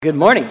Good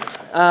morning.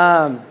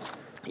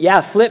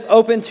 Flip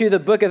open to the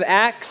book of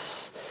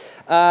Acts.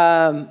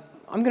 I'm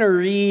going to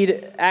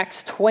read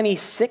Acts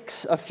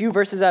 26, a few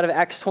verses out of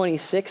Acts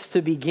 26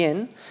 to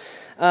begin.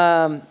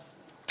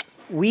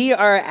 We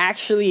are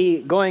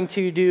actually going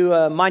to do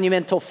a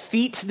monumental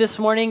feat this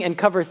morning and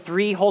cover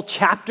 3 whole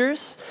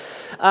chapters.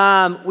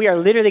 We are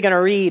literally going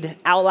to read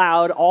out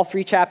loud all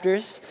 3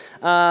 chapters.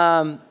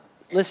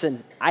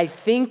 Listen, I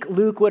think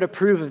Luke would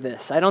approve of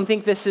this. I don't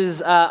think this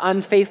is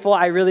unfaithful.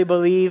 I really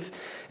believe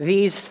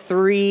these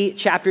 3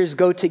 chapters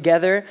go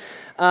together.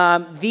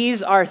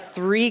 These are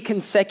 3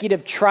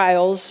 consecutive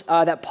trials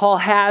that Paul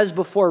has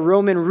before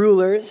Roman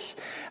rulers.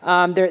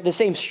 They're the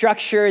same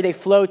structure. They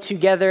flow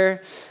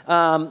together.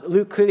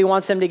 Luke clearly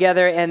wants them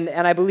together. And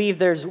I believe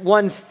there's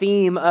one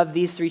theme of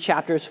these 3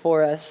 chapters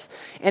for us.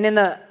 And in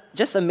the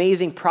just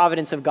amazing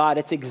providence of God,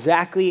 it's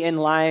exactly in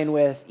line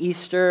with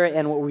Easter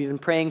and what we've been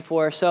praying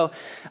for. So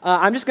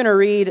I'm just going to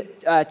read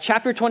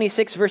chapter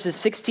 26, verses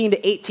 16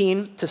 to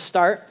 18 to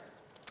start.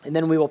 And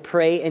then we will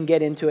pray and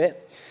get into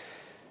it.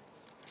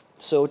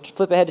 So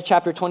flip ahead to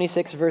chapter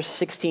 26, verse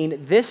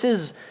 16.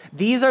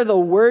 These are the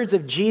words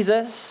of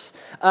Jesus,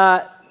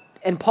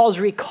 and Paul's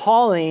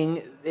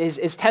recalling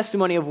his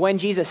testimony of when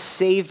Jesus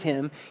saved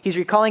him. He's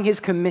recalling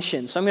his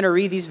commission. So I'm going to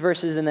read these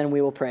verses and then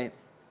we will pray.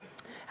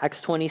 Acts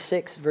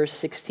 26, verse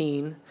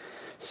 16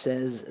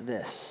 says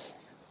this.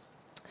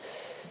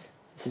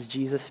 This is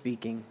Jesus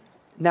speaking.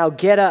 Now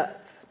get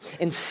up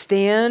and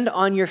stand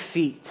on your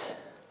feet.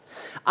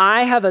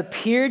 I have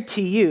appeared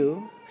to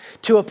you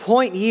to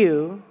appoint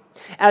you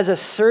as a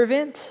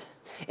servant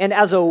and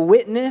as a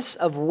witness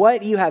of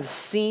what you have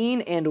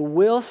seen and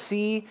will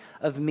see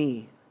of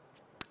me.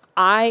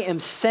 I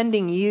am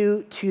sending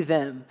you to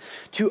them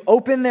to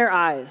open their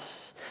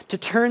eyes, to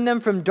turn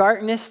them from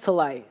darkness to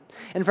light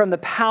and from the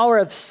power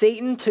of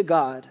Satan to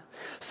God,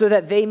 so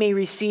that they may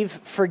receive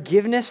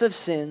forgiveness of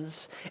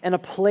sins and a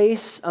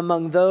place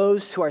among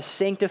those who are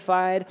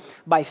sanctified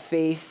by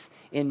faith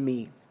in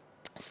me.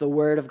 It's the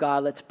word of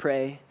God. Let's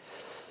pray.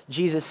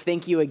 Jesus,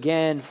 thank you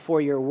again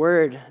for your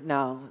word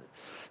now.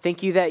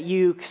 Thank you that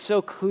you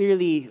so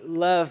clearly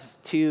love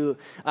to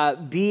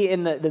be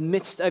in the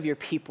midst of your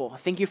people.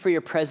 Thank you for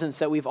your presence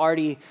that we've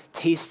already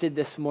tasted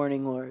this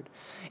morning, Lord.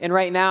 And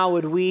right now,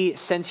 would we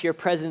sense your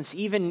presence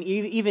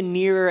even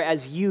nearer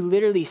as you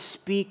literally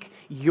speak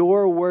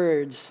your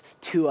words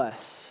to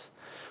us.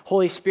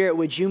 Holy Spirit,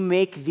 would you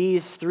make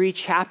these 3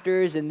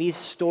 chapters and these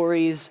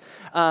stories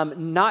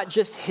not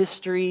just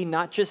history,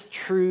 not just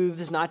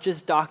truths, not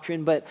just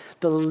doctrine, but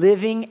the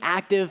living,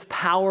 active,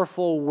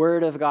 powerful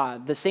Word of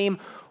God. The same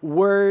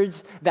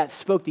words that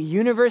spoke the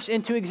universe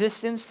into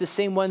existence, the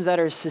same ones that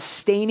are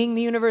sustaining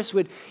the universe.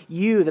 Would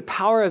you, the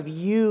power of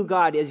you,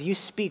 God, as you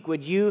speak,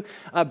 would you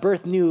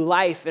birth new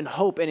life and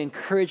hope and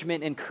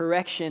encouragement and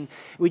correction?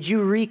 Would you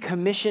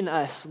recommission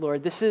us,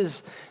 Lord? This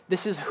is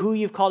who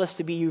you've called us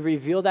to be. You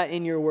reveal that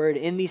in your word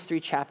in these 3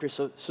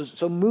 chapters.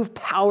 So move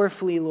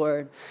powerfully,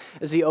 Lord,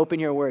 as we open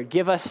your word.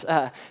 Give us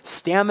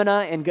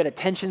stamina and good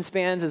attention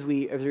spans as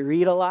we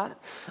read a lot,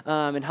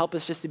 and help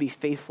us just to be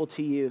faithful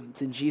to you.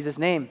 It's in Jesus'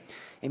 name.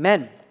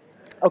 Amen.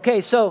 Okay,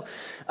 so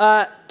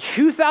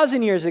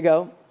 2,000 years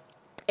ago,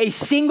 a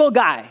single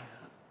guy,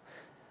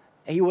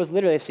 he was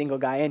literally a single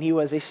guy, and he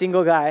was a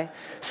single guy,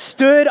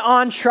 stood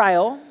on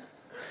trial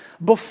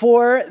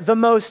before the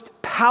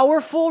most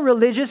powerful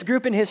religious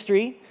group in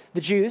history,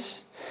 the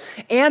Jews,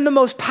 and the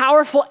most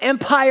powerful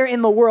empire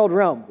in the world,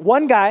 Rome.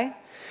 One guy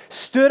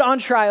stood on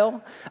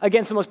trial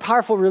against the most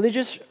powerful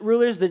religious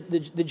rulers, the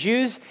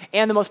Jews,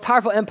 and the most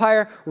powerful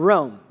empire,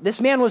 Rome. This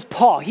man was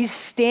Paul. He's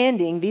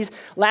standing. These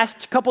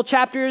last couple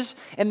chapters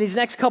and these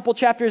next couple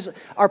chapters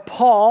are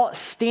Paul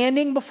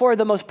standing before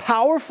the most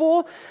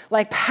powerful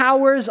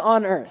powers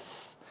on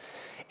earth.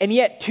 And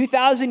yet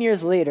 2,000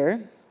 years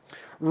later,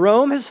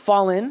 Rome has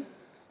fallen.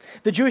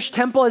 The Jewish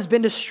temple has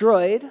been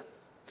destroyed.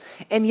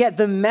 And yet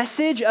the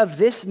message of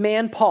this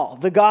man, Paul,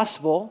 the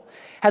gospel,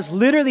 has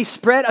literally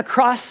spread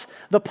across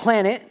the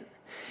planet,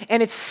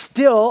 and it's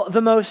still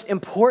the most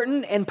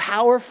important and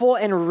powerful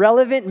and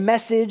relevant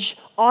message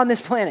on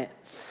this planet.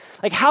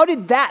 How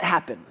did that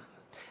happen?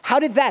 How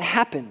did that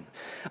happen?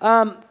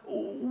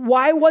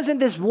 Why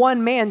wasn't this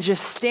one man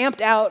just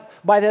stamped out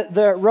by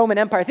the Roman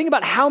Empire? Think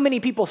about how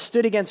many people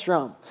stood against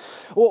Rome.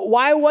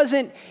 Why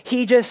wasn't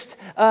he just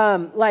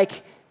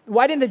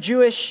why didn't the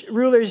Jewish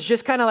rulers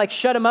just kind of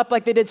shut him up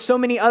like they did so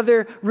many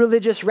other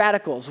religious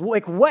radicals?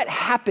 What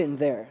happened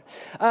there?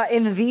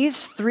 In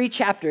these 3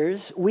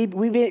 chapters, we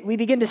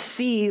begin to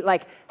see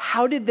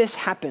how did this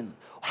happen?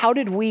 How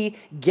did we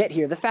get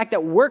here? The fact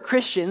that we're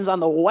Christians on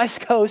the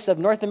west coast of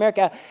North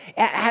America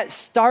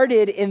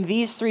started in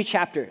these 3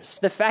 chapters.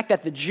 The fact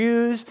that the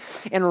Jews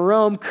and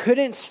Rome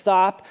couldn't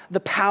stop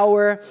the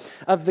power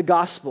of the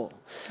gospel.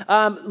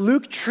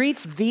 Luke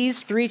treats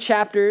these 3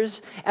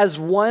 chapters as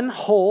one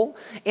whole,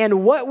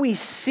 and what we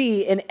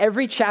see in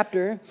every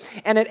chapter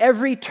and at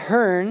every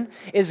turn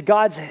is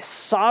God's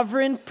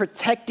sovereign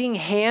protecting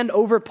hand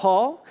over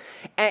Paul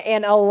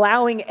and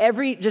allowing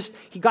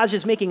God's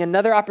just making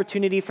another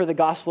opportunity for the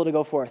gospel to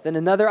go forth and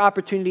another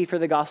opportunity for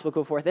the gospel to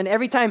go forth. And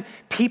every time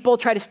people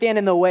try to stand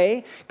in the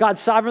way, God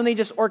sovereignly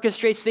just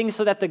orchestrates things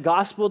so that the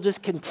gospel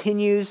just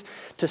continues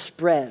to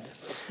spread.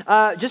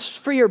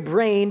 Just for your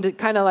brain to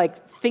kind of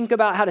like think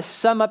about how to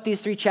sum up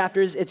these 3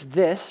 chapters, it's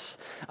this.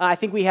 I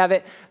think we have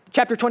it.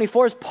 Chapter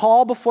 24 is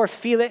Paul before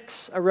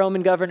Felix, a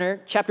Roman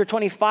governor. Chapter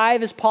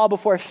 25 is Paul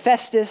before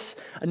Festus,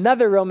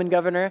 another Roman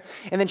governor.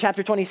 And then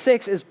chapter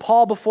 26 is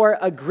Paul before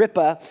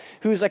Agrippa,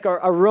 who's like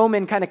a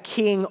Roman kind of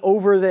king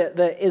over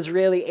the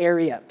Israeli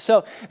area.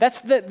 So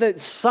that's the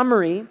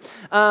summary.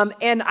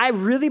 And I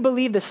really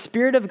believe the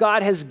Spirit of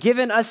God has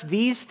given us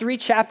these 3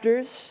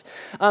 chapters,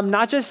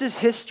 not just as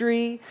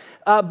history,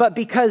 but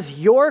because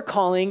your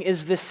calling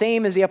is the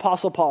same as the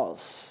Apostle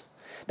Paul's.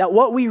 That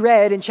what we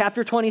read in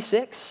chapter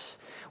 26,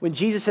 when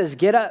Jesus says,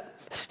 get up,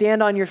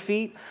 stand on your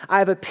feet, I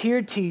have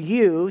appeared to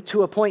you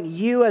to appoint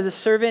you as a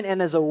servant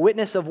and as a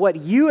witness of what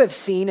you have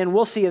seen and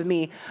will see of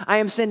me. I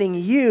am sending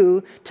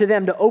you to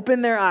them to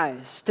open their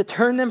eyes, to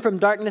turn them from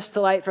darkness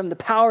to light, from the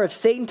power of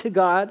Satan to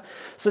God,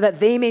 so that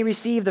they may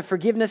receive the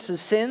forgiveness of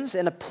sins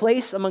and a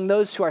place among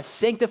those who are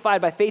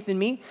sanctified by faith in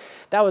me.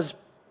 That was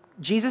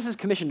Jesus'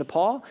 commission to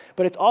Paul,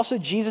 but it's also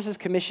Jesus'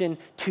 commission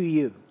to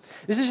you.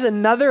 This is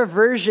another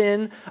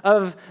version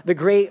of the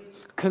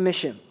Great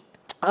Commission.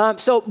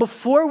 So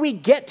before we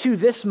get to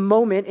this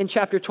moment in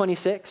chapter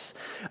 26,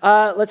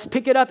 let's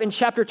pick it up in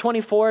chapter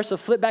 24. So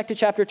flip back to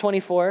chapter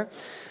 24.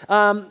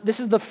 This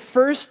is the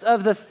first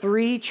of the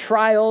 3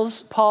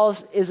 trials Paul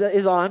is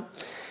on.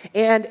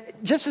 And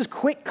just as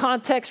quick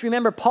context,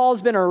 remember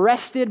Paul's been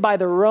arrested by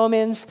the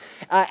Romans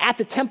at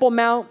the Temple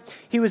Mount.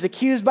 He was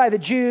accused by the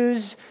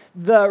Jews.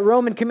 The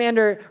Roman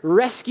commander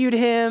rescued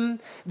him.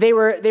 They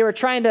were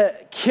trying to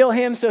kill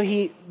him, so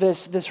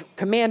this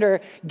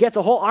commander gets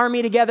a whole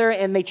army together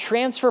and they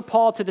transfer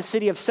Paul to the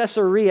city of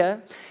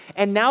Caesarea.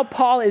 And now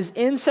Paul is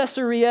in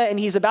Caesarea and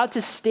he's about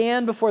to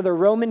stand before the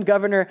Roman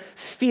governor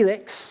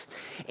Felix.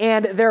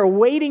 And they're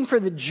waiting for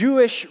the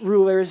Jewish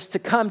rulers to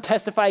come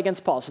testify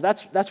against Paul. So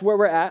that's where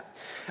we're at.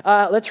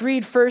 Let's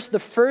read first the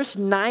first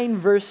 9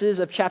 verses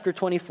of chapter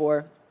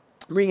 24.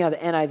 I'm reading out of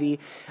the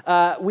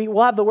NIV.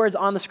 We'll have the words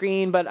on the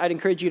screen, but I'd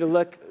encourage you to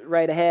look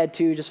right ahead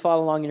too. Just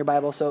follow along in your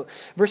Bible. So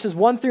verses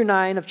 1 through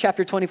 9 of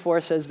chapter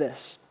 24 says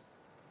this.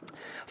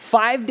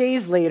 5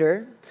 days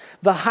later,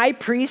 the high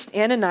priest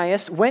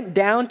Ananias went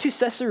down to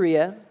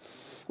Caesarea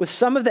with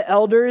some of the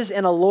elders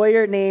and a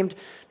lawyer named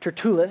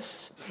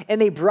Tertullus,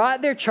 and they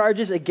brought their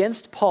charges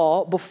against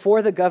Paul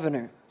before the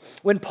governor.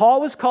 When Paul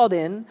was called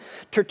in,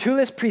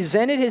 Tertullus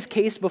presented his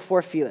case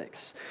before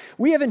Felix.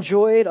 We have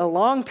enjoyed a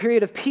long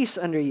period of peace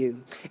under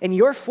you, and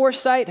your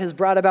foresight has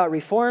brought about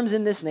reforms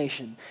in this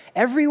nation.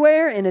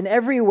 Everywhere and in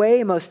every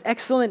way, most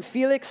excellent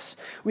Felix,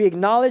 we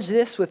acknowledge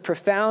this with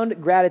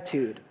profound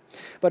gratitude.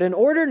 But in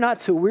order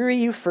not to weary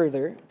you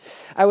further,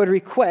 I would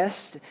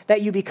request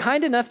that you be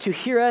kind enough to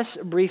hear us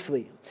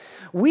briefly.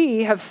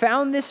 We have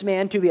found this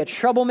man to be a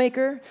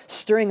troublemaker,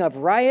 stirring up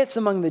riots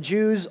among the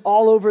Jews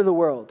all over the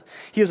world.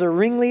 He was a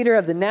ringleader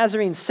of the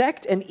Nazarene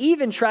sect and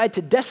even tried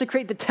to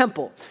desecrate the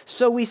temple,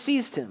 so we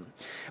seized him.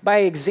 By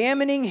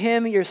examining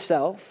him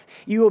yourself,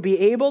 you will be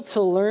able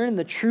to learn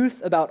the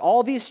truth about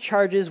all these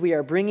charges we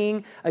are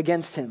bringing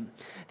against him.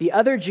 The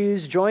other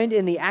Jews joined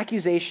in the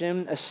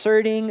accusation,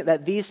 asserting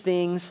that these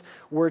things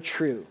were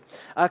true.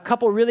 A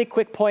couple really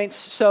quick points.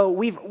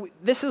 So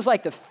this is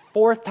like the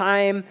 4th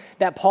time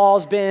that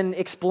Paul's been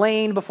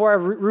explained before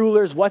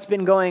rulers what's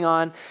been going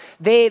on.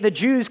 The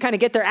Jews kind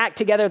of get their act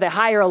together. They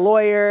hire a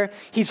lawyer.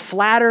 He's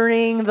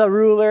flattering the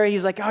ruler.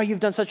 He's like, oh, you've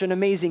done such an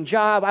amazing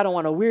job. I don't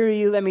want to weary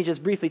you. Let me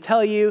just briefly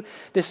tell you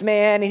this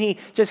man. And he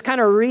just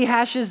kind of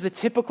rehashes the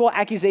typical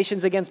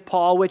accusations against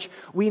Paul, which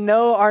we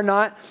know are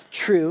not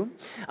true.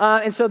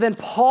 And so then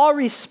Paul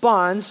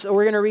responds. So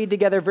we're going to read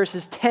together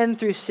verses 10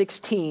 through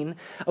 16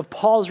 of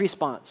Paul's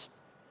response.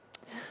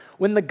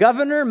 When the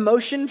governor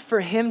motioned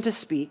for him to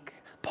speak,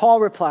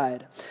 Paul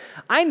replied,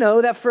 I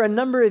know that for a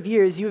number of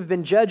years you have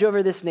been judge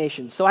over this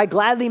nation, so I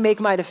gladly make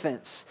my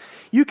defense.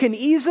 You can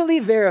easily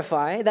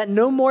verify that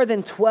no more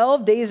than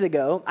 12 days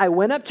ago, I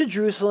went up to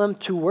Jerusalem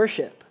to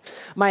worship.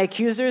 My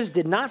accusers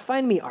did not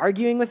find me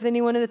arguing with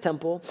anyone in the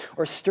temple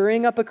or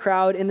stirring up a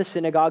crowd in the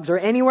synagogues or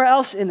anywhere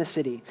else in the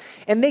city,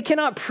 and they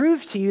cannot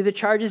prove to you the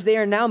charges they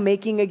are now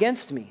making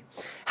against me.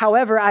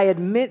 However, I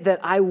admit that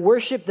I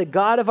worship the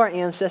God of our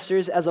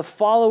ancestors as a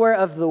follower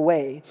of the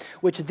way,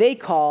 which they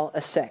call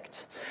a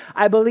sect.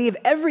 I believe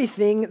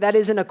everything that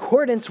is in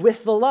accordance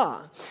with the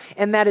law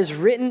and that is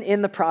written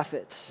in the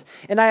prophets.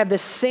 And I have the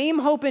same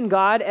hope in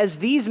God as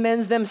these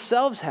men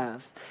themselves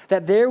have,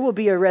 that there will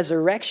be a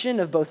resurrection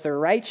of both the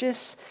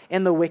righteous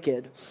and the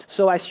wicked.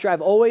 So I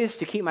strive always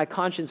to keep my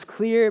conscience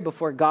clear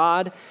before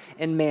God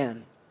and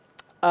man.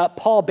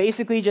 Paul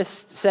basically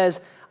just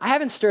says, I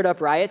haven't stirred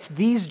up riots.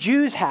 These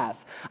Jews have.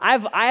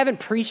 I haven't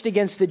preached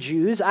against the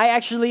Jews. I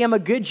actually am a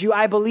good Jew.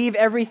 I believe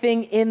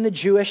everything in the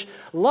Jewish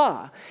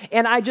law.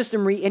 And I just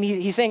am,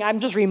 he's saying, I'm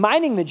just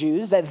reminding the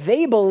Jews that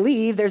they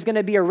believe there's going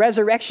to be a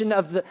resurrection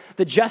of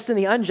the just and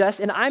the unjust.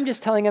 And I'm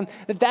just telling them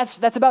that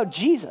that's about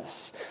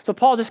Jesus. So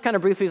Paul just kind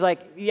of briefly is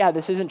like, yeah,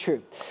 this isn't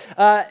true.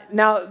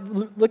 Now,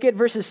 look at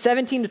verses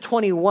 17 to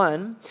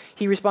 21.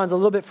 He responds a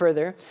little bit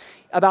further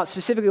about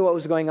specifically what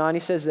was going on. He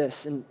says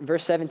this in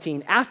verse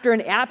 17, after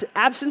an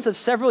absence of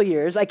several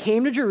years, I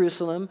came to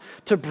Jerusalem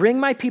to bring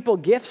my people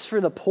gifts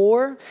for the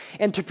poor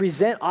and to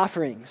present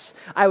offerings.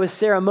 I was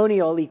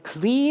ceremonially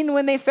clean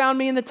when they found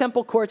me in the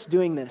temple courts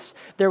doing this.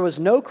 There was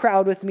no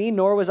crowd with me,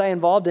 nor was I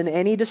involved in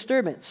any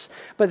disturbance.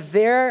 But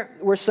there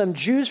were some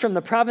Jews from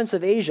the province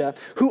of Asia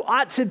who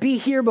ought to be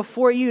here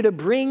before you to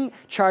bring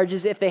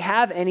charges if they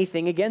have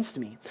anything against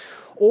me.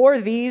 Or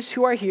these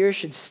who are here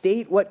should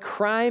state what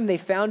crime they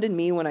found in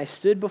me when I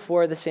stood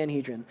before the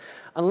Sanhedrin.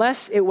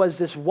 Unless it was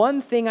this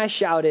one thing I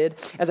shouted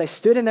as I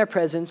stood in their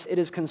presence, it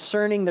is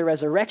concerning the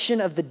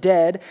resurrection of the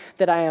dead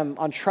that I am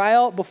on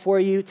trial before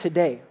you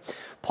today.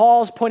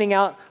 Paul's pointing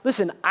out,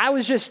 listen, I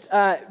was just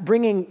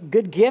bringing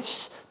good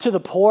gifts to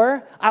the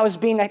poor. I was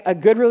being a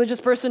good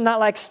religious person, not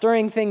like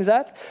stirring things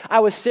up.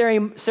 I was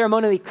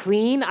ceremonially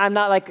clean. I'm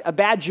not like a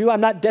bad Jew. I'm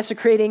not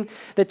desecrating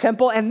the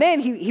temple. And then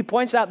he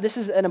points out, this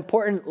is an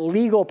important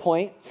legal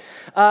point.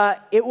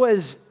 It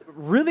was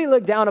really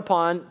looked down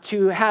upon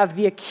to have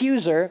the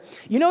accuser,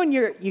 you know when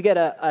you get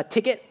a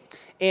ticket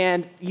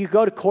and you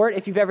go to court,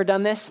 if you've ever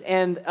done this,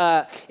 and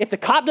if the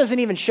cop doesn't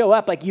even show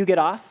up, like you get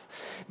off.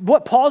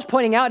 What Paul's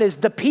pointing out is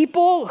the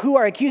people who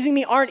are accusing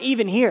me aren't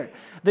even here.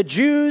 The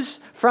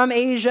Jews from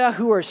Asia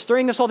who are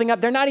stirring this whole thing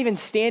up, they're not even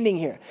standing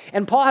here.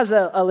 And Paul has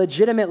a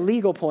legitimate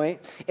legal point.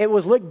 It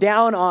was looked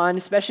down on,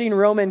 especially in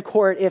Roman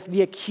court, if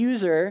the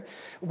accuser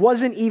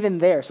wasn't even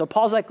there. So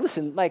Paul's like,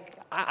 listen, like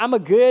I'm a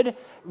good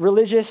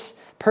religious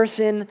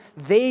person.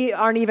 They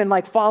aren't even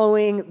like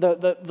following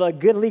the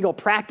good legal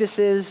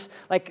practices.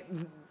 Like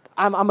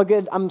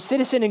I'm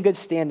citizen in good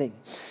standing.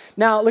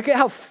 Now look at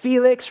how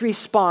Felix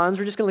responds.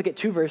 We're just going to look at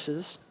 2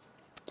 verses.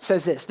 It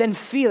says this, then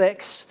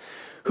Felix,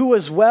 who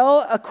was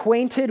well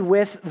acquainted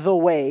with the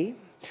way,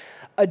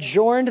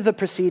 adjourned the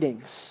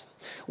proceedings.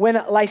 When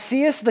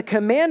Lysias the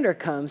commander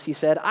comes, he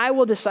said, I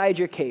will decide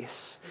your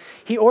case.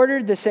 He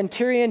ordered the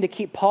centurion to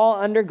keep Paul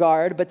under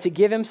guard, but to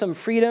give him some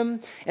freedom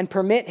and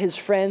permit his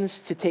friends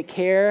to take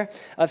care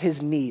of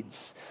his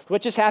needs.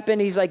 What just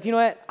happened? He's like, you know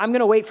what? I'm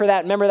going to wait for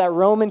that. Remember that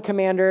Roman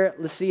commander,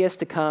 Lysias,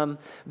 to come.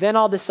 Then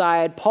I'll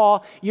decide.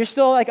 Paul, you're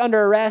still like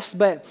under arrest,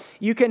 but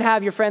you can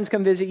have your friends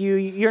come visit you.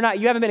 You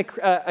haven't been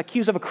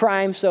accused of a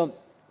crime, so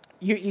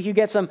you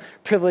get some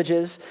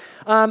privileges.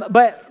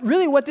 But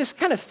really what this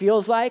kind of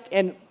feels like,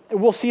 and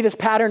we'll see this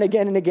pattern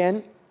again and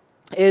again,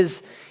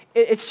 is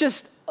it's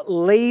just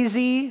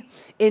lazy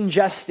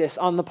injustice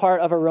on the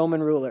part of a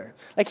Roman ruler.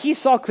 Like he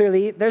saw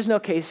clearly, there's no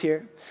case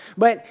here,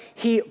 but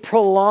he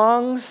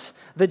prolongs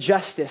the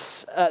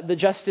justice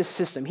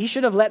system. He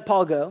should have let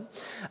Paul go.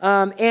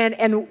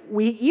 And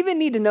we even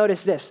need to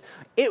notice this.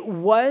 It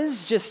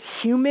was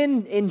just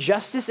human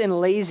injustice and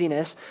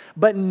laziness,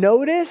 but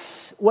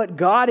notice what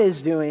God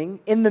is doing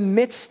in the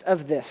midst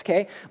of this,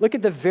 okay? Look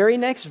at the very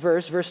next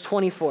verse, verse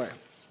 24.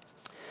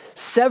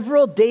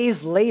 Several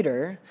days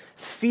later,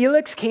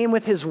 Felix came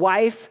with his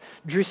wife,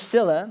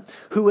 Drusilla,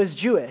 who was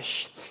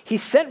Jewish. He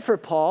sent for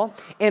Paul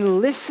and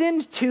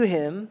listened to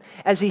him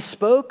as he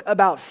spoke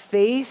about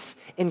faith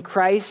in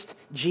Christ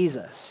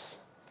Jesus.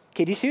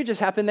 Okay, do you see what just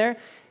happened there?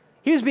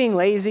 He was being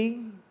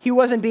lazy. He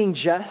wasn't being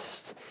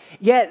just.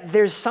 Yet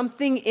there's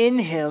something in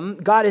him.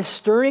 God is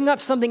stirring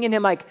up something in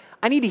him like,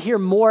 I need to hear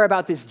more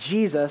about this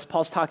Jesus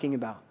Paul's talking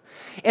about.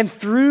 And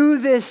through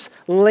this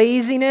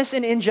laziness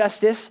and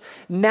injustice,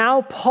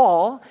 now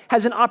Paul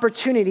has an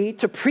opportunity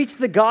to preach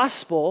the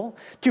gospel,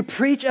 to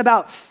preach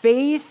about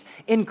faith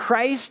in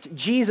Christ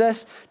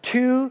Jesus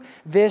to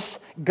this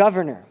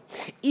governor.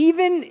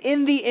 Even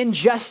in the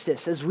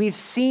injustice, as we've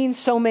seen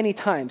so many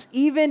times,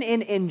 even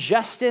in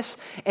injustice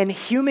and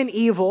human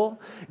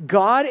evil,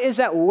 God is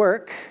at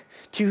work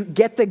to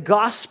get the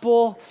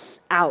gospel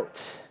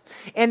out.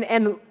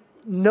 And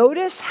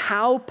notice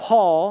how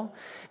Paul,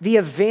 the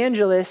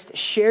evangelist,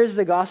 shares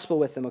the gospel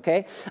with them,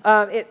 okay?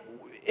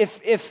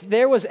 If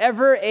there was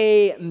ever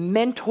a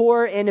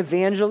mentor in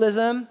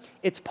evangelism,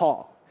 it's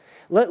Paul.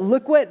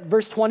 Look what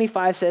verse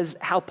 25 says,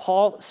 how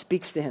Paul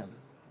speaks to him.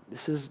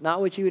 This is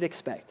not what you would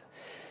expect.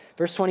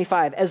 Verse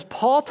 25, as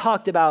Paul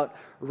talked about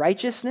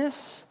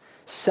righteousness,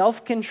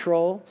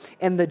 self-control,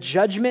 and the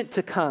judgment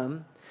to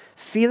come,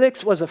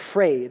 Felix was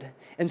afraid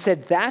and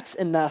said, that's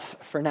enough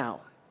for now.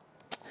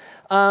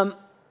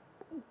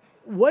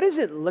 What does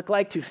it look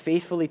like to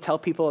faithfully tell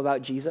people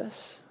about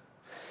Jesus?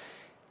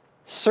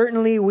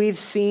 Certainly, we've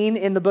seen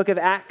in the book of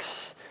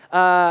Acts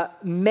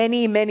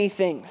many, many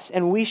things,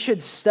 and we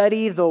should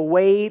study the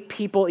way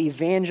people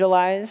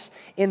evangelize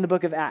in the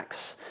book of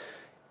Acts.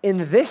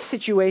 In this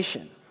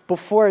situation,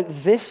 before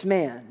this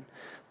man,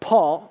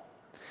 Paul,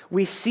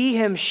 we see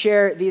him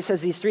share, he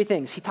says these 3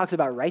 things. He talks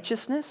about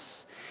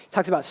righteousness,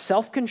 talks about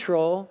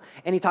self-control,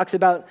 and he talks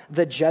about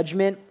the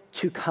judgment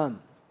to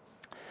come.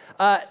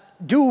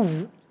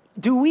 Do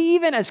we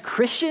even as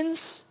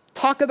Christians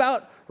talk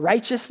about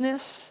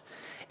righteousness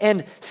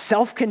and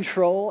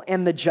self-control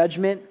and the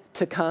judgment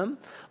to come,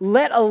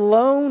 let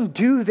alone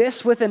do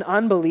this with an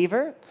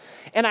unbeliever?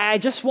 And I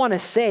just want to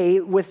say,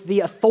 with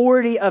the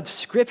authority of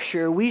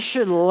Scripture, we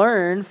should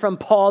learn from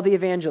Paul the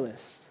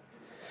evangelist.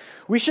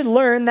 We should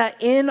learn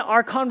that in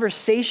our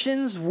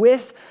conversations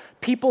with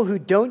people who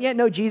don't yet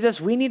know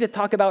Jesus, we need to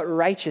talk about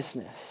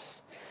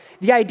righteousness.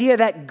 The idea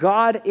that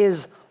God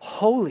is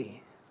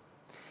holy,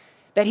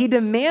 that he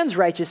demands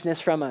righteousness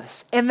from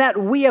us, and that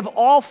we have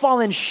all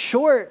fallen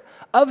short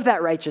of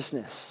that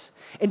righteousness.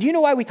 And do you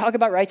know why we talk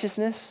about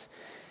righteousness?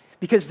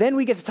 Because then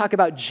we get to talk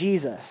about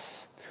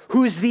Jesus,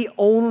 who is the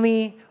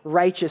only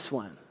righteous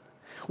one.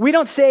 We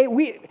don't say,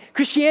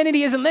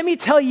 Christianity isn't, let me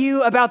tell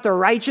you about the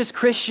righteous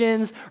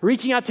Christians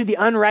reaching out to the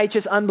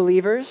unrighteous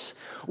unbelievers.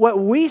 What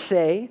we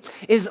say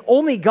is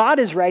only God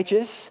is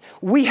righteous.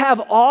 We have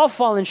all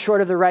fallen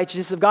short of the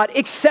righteousness of God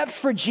except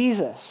for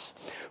Jesus,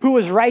 who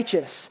was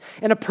righteous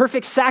and a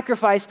perfect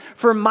sacrifice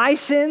for my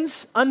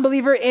sins,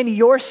 unbeliever, and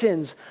your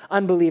sins,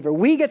 unbeliever.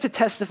 We get to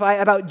testify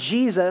about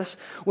Jesus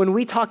when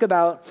we talk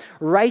about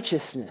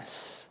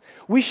righteousness.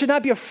 We should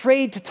not be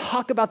afraid to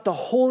talk about the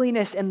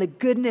holiness and the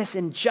goodness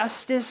and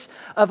justice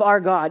of our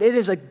God. It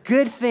is a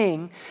good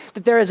thing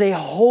that there is a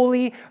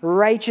holy,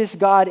 righteous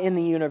God in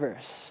the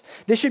universe.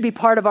 This should be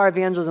part of our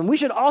evangelism. We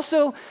should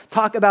also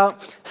talk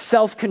about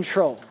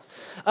self-control.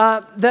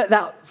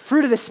 That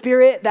fruit of the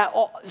Spirit that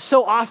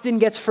so often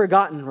gets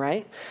forgotten,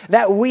 right?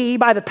 That we,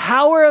 by the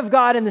power of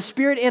God and the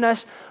Spirit in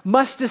us,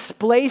 must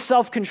display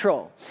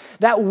self-control.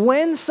 That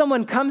when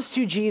someone comes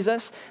to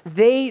Jesus,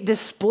 they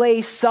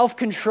display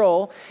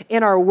self-control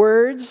in our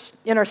words,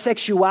 in our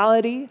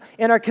sexuality,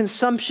 in our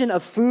consumption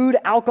of food,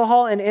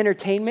 alcohol, and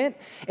entertainment.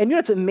 And you know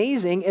what's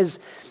amazing is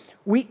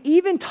we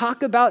even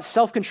talk about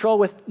self-control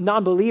with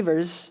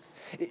non-believers.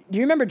 Do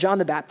you remember John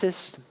the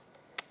Baptist?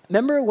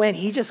 Remember when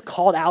he just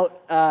called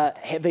out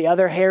the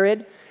other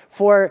Herod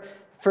for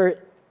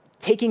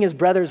taking his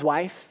brother's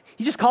wife?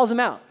 He just calls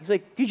him out. He's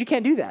like, dude, you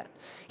can't do that.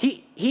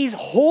 He's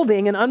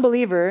holding an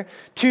unbeliever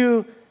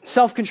to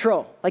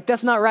self-control. Like,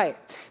 that's not right.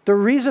 The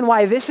reason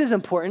why this is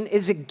important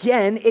is,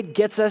 again, it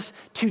gets us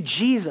to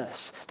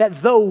Jesus. That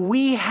though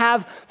we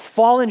have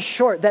fallen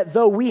short, that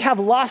though we have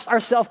lost our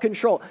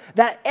self-control,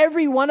 that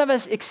every one of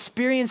us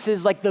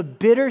experiences like the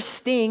bitter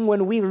sting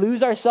when we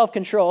lose our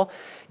self-control,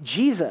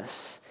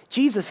 Jesus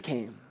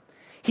came.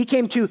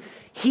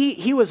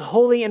 He was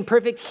holy and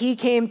perfect. He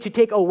came to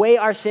take away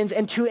our sins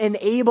and to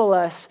enable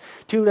us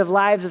to live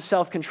lives of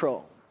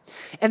self-control.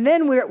 And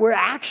then we're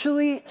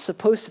actually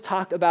supposed to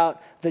talk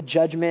about the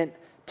judgment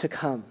to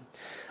come.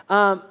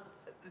 And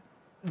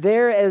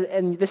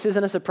this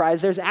isn't a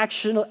surprise, there's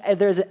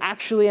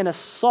actually an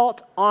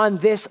assault on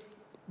this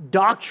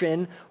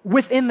doctrine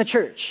within the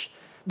church.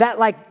 That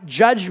like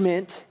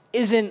judgment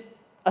isn't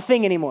a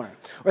thing anymore,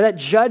 or that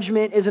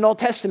judgment is an Old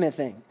Testament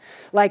thing.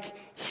 Like,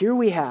 here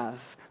we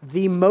have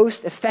the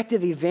most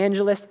effective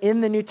evangelist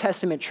in the New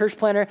Testament, church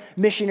planner,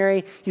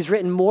 missionary. He's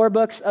written more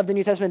books of the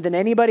New Testament than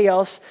anybody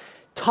else,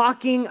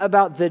 talking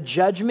about the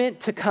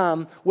judgment to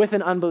come with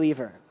an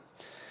unbeliever.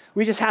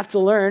 We just have to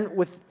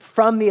learn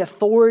from the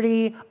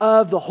authority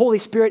of the Holy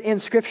Spirit in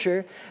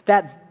Scripture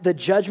that the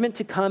judgment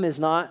to come is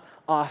not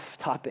off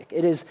topic.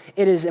 It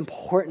is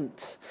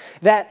important.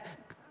 That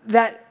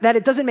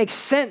it doesn't make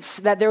sense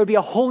that there would be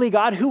a holy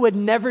God who would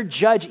never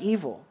judge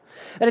evil.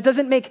 That it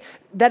doesn't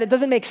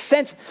make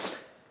sense.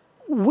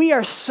 We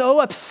are so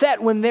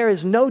upset when there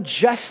is no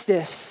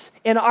justice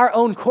in our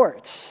own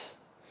courts,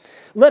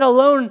 let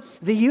alone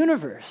the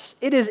universe.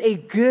 It is a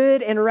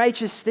good and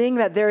righteous thing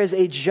that there is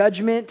a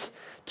judgment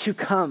to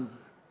come.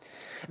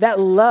 That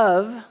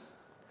love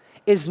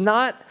is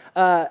not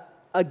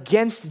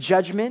against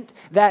judgment,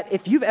 that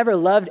if you've ever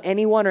loved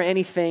anyone or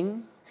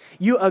anything,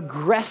 you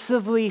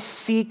aggressively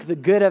seek the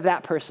good of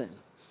that person,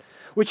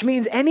 which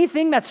means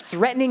anything that's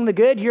threatening the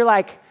good, you're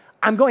like,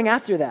 I'm going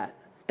after that.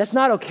 That's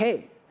not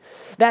okay.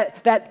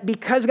 That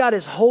because God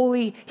is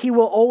holy, he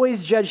will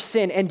always judge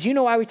sin. And do you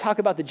know why we talk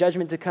about the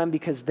judgment to come?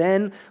 Because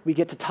then we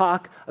get to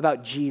talk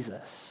about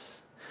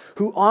Jesus,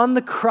 who on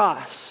the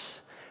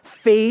cross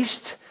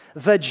faced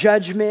the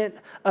judgment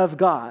of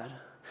God,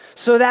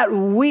 so that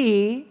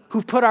we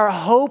who put our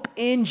hope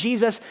in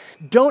Jesus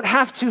don't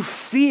have to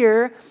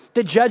fear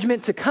the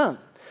judgment to come.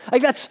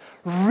 Like, that's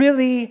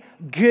really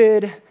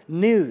good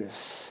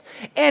news.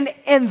 And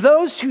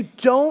those who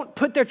don't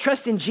put their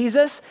trust in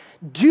Jesus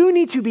do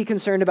need to be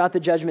concerned about the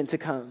judgment to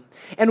come.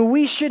 And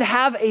we should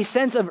have a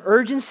sense of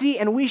urgency,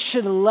 and we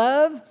should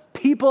love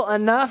people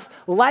enough,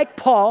 like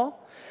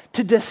Paul,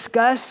 to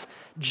discuss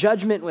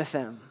judgment with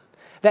them.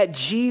 That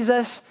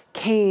Jesus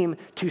came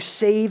to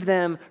save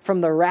them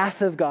from the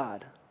wrath of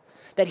God.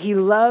 That he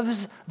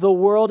loves the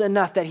world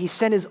enough that he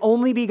sent his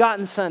only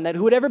begotten Son, that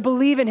who would ever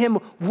believe in him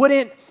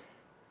wouldn't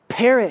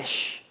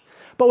perish,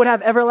 but would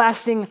have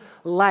everlasting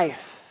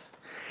life.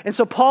 And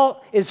so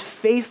Paul is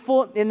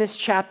faithful in this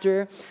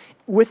chapter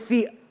with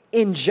the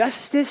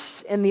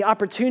injustice and the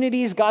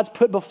opportunities God's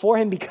put before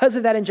him because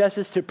of that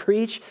injustice to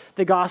preach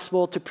the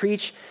gospel, to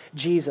preach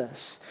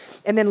Jesus.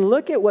 And then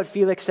look at what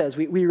Felix says.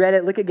 We read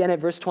it. Look again at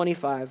verse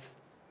 25.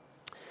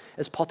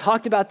 As Paul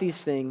talked about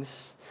these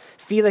things,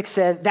 Felix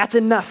said, "That's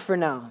enough for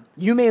now.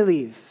 You may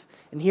leave."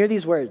 And hear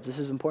these words. This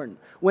is important.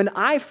 "When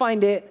I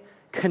find it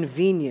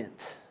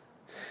convenient,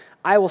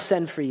 I will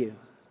send for you."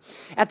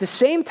 At the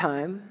same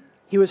time,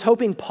 he was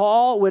hoping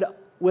Paul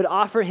would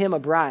offer him a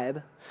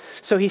bribe.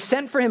 So he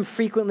sent for him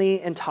frequently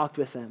and talked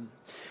with him.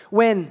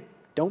 When,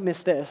 don't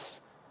miss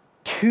this,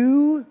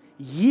 2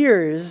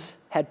 years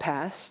had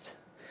passed,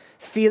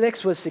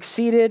 Felix was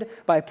succeeded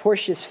by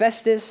Porcius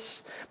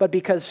Festus, but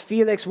because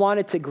Felix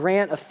wanted to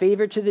grant a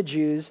favor to the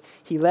Jews,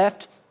 he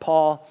left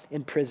Paul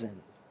in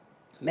prison.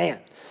 Man,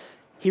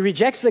 he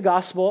rejects the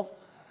gospel.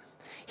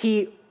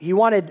 He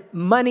wanted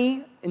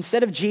money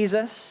instead of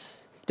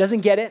Jesus,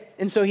 doesn't get it,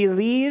 and so he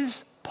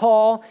leaves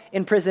Paul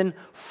in prison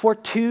for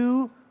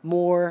 2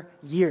 more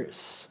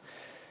years.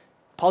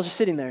 Paul's just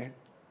sitting there.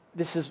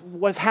 This is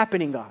what's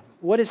happening, God.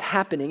 What is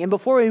happening? And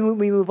before we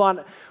move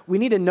on, we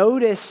need to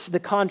notice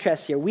the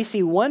contrast here. We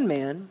see one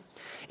man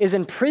is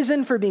in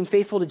prison for being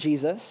faithful to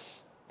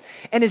Jesus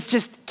and is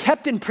just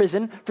kept in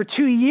prison for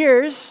 2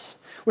 years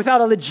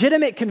without a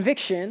legitimate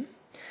conviction.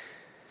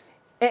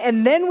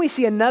 And then we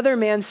see another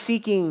man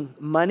seeking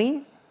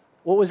money.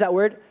 What was that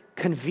word?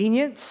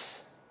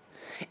 Convenience.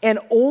 And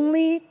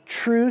only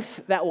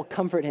truth that will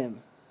comfort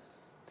him.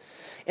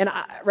 And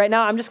right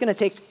now, I'm just going to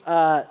take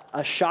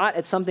a shot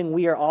at something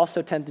we are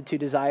also tempted to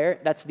desire.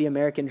 That's the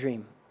American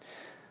dream.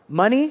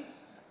 Money,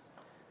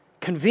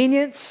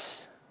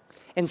 convenience,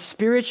 and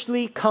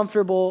spiritually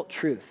comfortable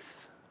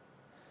truth.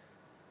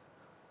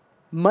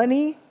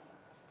 Money,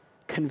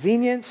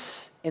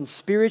 convenience, and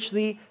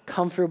spiritually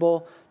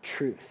comfortable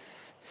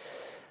truth.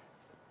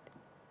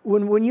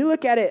 When you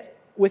look at it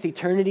with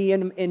eternity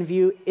in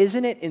view,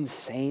 isn't it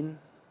insane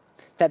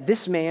that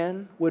this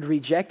man would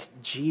reject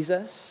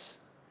Jesus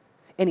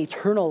and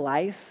eternal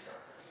life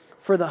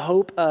for the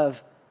hope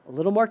of a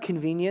little more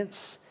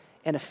convenience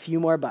and a few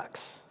more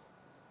bucks?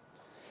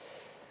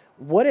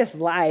 What if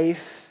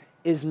life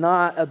is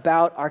not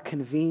about our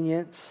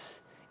convenience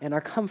and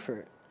our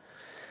comfort?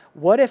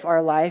 What if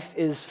our life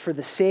is for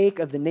the sake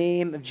of the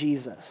name of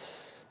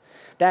Jesus?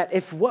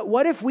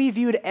 What if we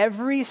viewed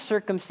every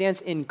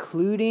circumstance,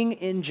 including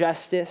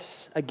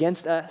injustice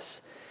against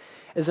us,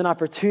 as an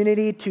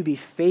opportunity to be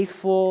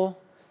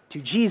faithful to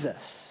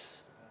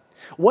Jesus?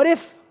 What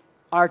if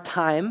our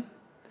time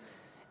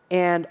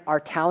and our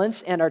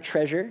talents and our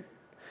treasure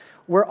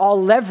were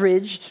all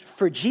leveraged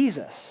for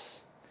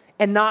Jesus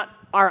and not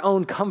our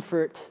own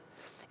comfort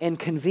and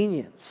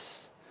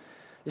convenience?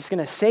 I'm just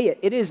going to say it.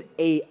 It is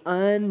an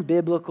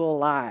unbiblical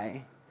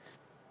lie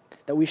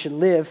that we should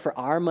live for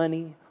our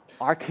money,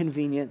 our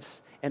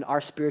convenience, and our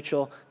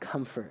spiritual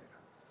comfort.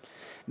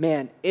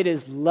 Man, it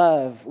is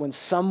love when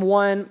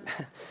someone,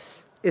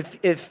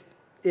 if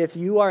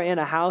you are in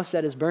a house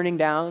that is burning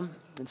down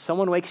and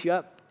someone wakes you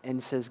up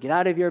and says, "Get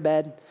out of your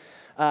bed,"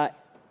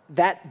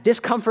 that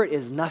discomfort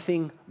is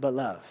nothing but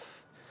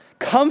love.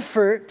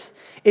 Comfort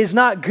is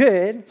not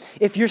good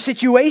if your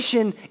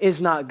situation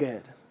is not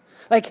good.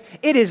 Like,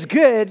 it is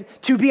good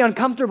to be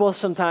uncomfortable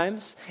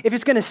sometimes if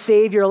it's going to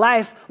save your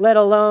life, let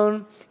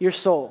alone your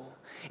soul.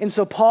 And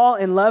so Paul,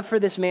 in love for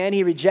this man,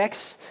 he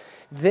rejects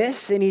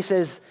this and he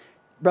says,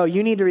 "Bro,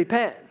 you need to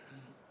repent.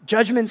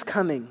 Judgment's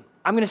coming.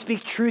 I'm going to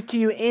speak truth to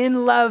you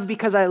in love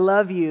because I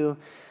love you.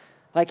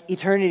 Like,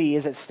 eternity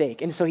is at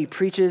stake." And so he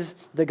preaches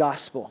the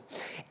gospel.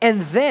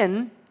 And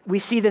then we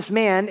see this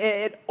man.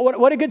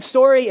 What a good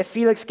story if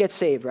Felix gets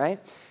saved, right?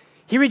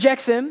 He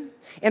rejects him.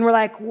 And we're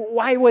like,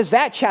 why was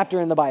that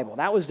chapter in the Bible?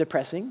 That was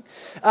depressing.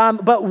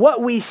 But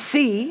what we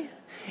see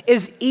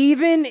is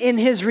even in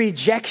his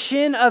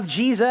rejection of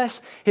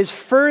Jesus, his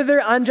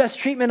further unjust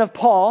treatment of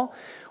Paul,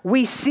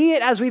 we see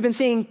it, as we've been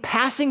seeing,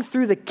 passing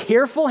through the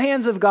careful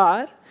hands of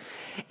God.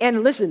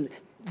 And listen,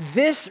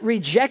 this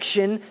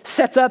rejection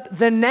sets up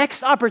the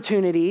next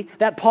opportunity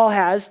that Paul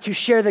has to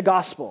share the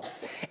gospel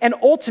and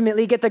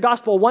ultimately get the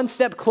gospel one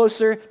step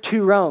closer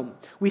to Rome.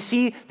 We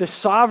see the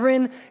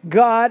sovereign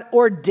God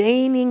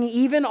ordaining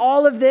even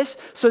all of this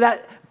so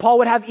that Paul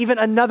would have even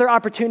another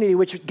opportunity,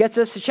 which gets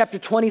us to chapter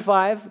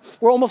 25,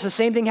 where almost the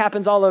same thing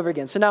happens all over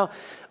again. So now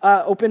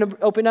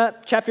open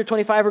up chapter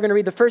 25. We're going to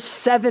read the first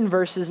 7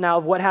 verses now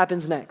of what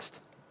happens next.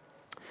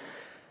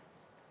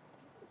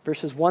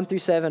 Verses 1 through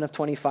 7 of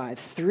 25.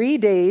 3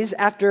 days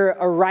after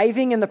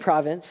arriving in the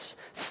province,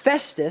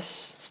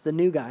 Festus, the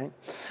new guy,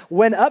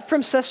 went up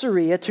from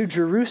Caesarea to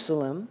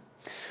Jerusalem,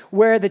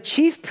 where the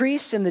chief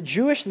priests and the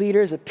Jewish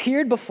leaders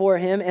appeared before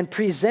him and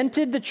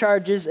presented the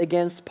charges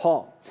against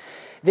Paul.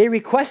 They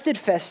requested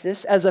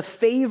Festus as a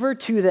favor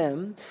to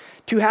them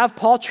to have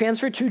Paul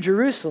transferred to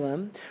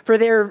Jerusalem, for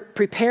they were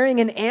preparing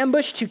an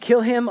ambush to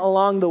kill him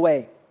along the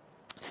way.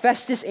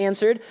 Festus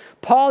answered,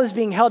 "Paul is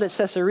being held at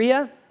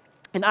Caesarea,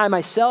 and I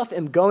myself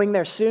am going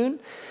there soon.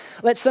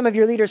 Let some of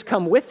your leaders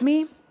come with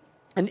me,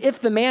 and if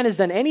the man has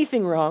done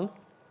anything wrong,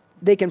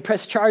 they can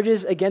press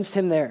charges against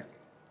him there."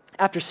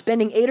 After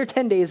spending 8 or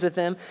 10 days with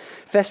them,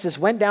 Festus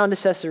went down to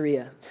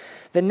Caesarea.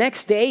 The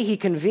next day, he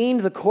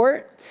convened the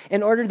court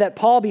and ordered that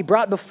Paul be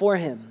brought before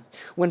him.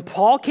 When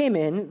Paul came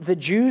in, the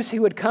Jews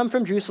who had come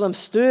from Jerusalem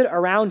stood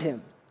around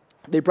him.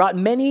 They brought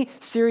many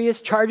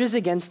serious charges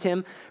against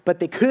him, but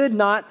they could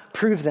not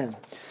prove them.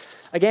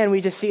 Again,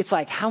 we just see, it's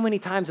like, how many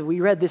times have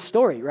we read this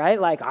story, right?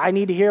 Like, I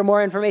need to hear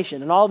more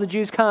information. And all the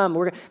Jews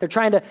come. They're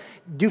trying to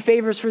do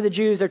favors for the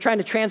Jews. They're trying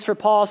to transfer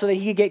Paul so that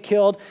he could get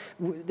killed.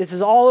 This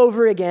is all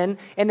over again.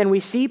 And then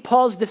we see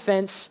Paul's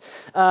defense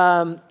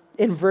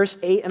in verse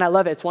 8, and I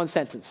love it. It's one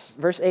sentence.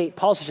 Verse 8,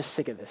 Paul's just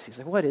sick of this. He's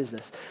like, what is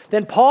this?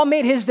 Then Paul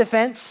made his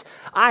defense.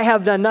 I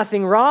have done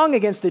nothing wrong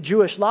against the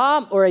Jewish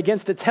law or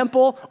against the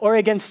temple or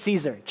against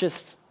Caesar.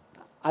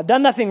 I've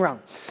done nothing wrong.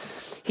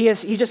 He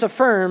just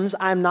affirms,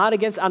 I'm not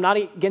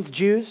against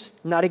Jews,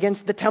 not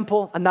against the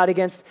temple, I'm not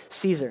against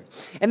Caesar.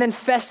 And then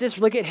Festus,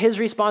 look at his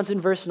response in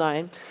verse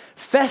 9.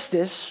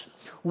 Festus,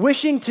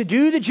 wishing to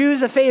do the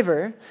Jews a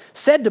favor,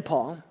 said to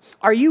Paul,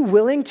 are you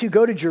willing to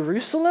go to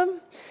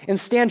Jerusalem and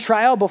stand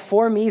trial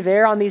before me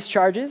there on these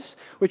charges?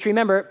 Which,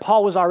 remember,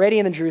 Paul was already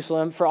in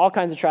Jerusalem for all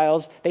kinds of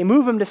trials. They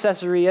move him to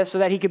Caesarea so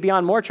that he could be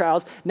on more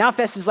trials. Now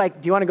Festus is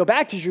like, do you want to go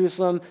back to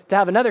Jerusalem to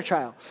have another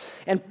trial?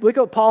 And look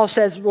what Paul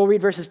says. We'll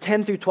read verses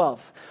 10 through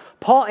 12.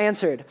 Paul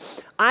answered,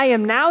 I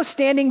am now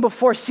standing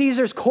before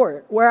Caesar's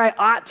court, where I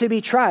ought to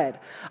be tried.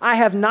 I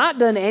have not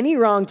done any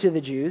wrong to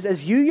the Jews,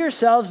 as you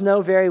yourselves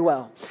know very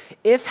well.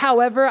 If,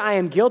 however, I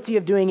am guilty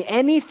of doing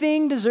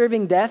anything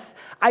deserving death,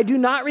 I do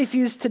not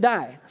refuse to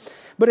die.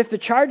 But if the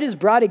charges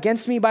brought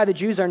against me by the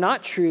Jews are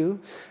not true,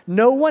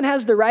 no one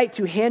has the right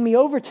to hand me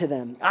over to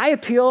them. I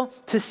appeal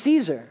to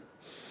Caesar.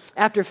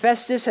 After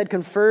Festus had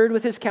conferred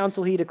with his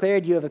council, he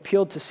declared, you have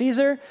appealed to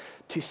Caesar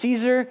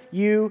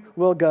you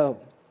will go.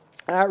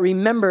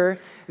 Remember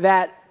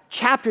that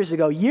chapters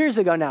ago, years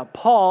ago now,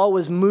 Paul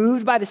was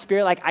moved by the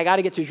Spirit, like, I got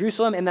to get to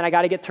Jerusalem and then I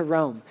got to get to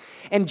Rome.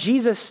 And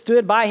Jesus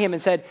stood by him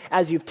and said,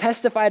 as you've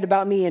testified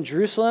about me in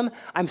Jerusalem,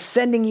 I'm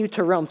sending you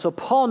to Rome. So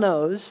Paul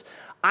knows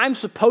I'm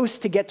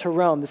supposed to get to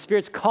Rome. The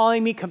Spirit's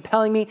calling me,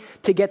 compelling me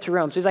to get to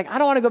Rome. So he's like, I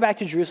don't want to go back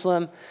to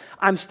Jerusalem.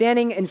 I'm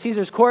standing in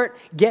Caesar's court.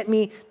 Get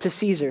me to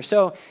Caesar.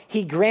 So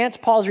he grants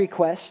Paul's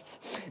request.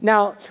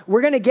 Now,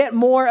 we're going to get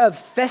more of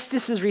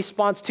Festus's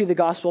response to the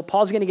gospel.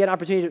 Paul's going to get an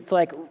opportunity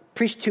to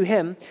preach to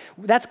him.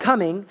 That's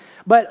coming.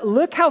 But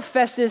look how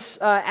Festus,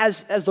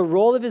 as the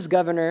role of his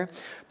governor,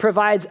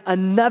 provides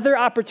another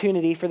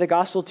opportunity for the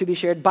gospel to be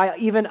shared by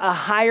even a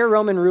higher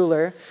Roman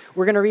ruler.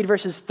 We're going to read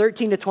verses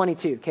 13 to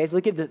 22. Okay, so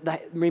look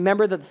at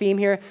remember the theme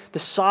here, the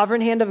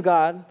sovereign hand of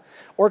God,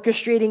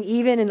 orchestrating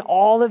even in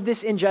all of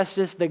this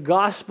injustice, the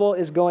gospel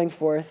is going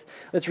forth.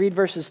 Let's read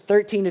verses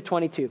 13 to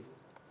 22.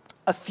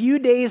 A few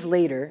days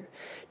later,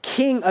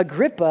 King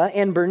Agrippa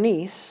and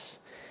Bernice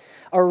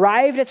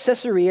arrived at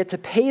Caesarea to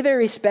pay their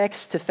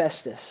respects to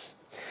Festus.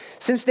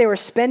 Since they were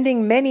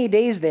spending many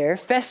days there,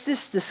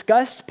 Festus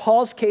discussed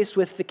Paul's case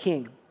with the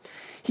king.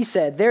 He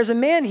said, there's a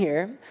man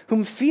here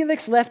whom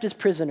Felix left as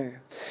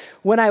prisoner.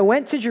 When I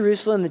went to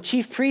Jerusalem, the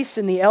chief priests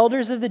and the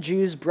elders of the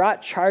Jews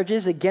brought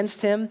charges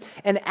against him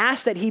and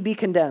asked that he be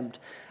condemned.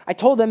 I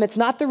told them it's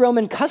not the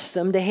Roman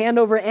custom to hand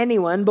over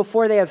anyone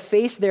before they have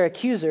faced their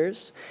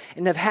accusers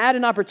and have had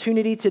an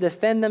opportunity to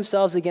defend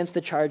themselves against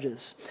the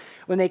charges.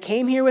 When they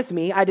came here with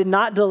me, I did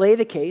not delay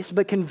the case,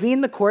 but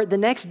convened the court the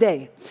next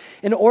day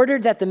and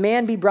ordered that the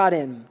man be brought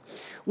in.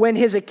 When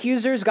his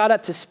accusers got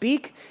up to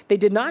speak, they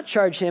did not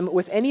charge him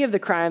with any of the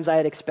crimes I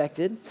had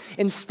expected.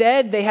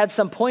 Instead, they had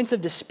some points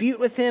of dispute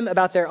with him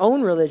about their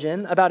own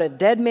religion, about a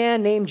dead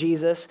man named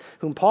Jesus,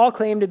 whom Paul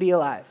claimed to be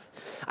alive.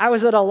 I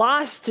was at a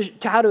loss to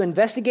how to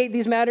investigate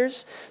these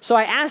matters, so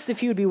I asked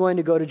if he would be willing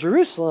to go to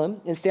Jerusalem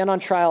and stand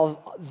on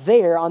trial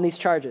there on these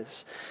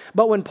charges.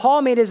 But when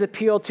Paul made his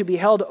appeal to be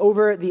held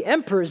over the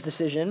emperor's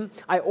decision,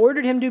 I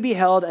ordered him to be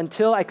held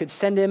until I could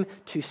send him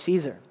to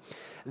Caesar.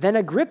 Then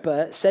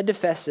Agrippa said to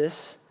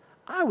Festus,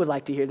 I would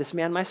like to hear this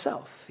man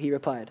myself. He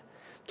replied,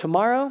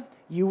 tomorrow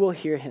you will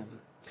hear him.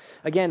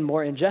 Again,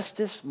 more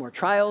injustice, more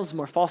trials,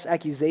 more false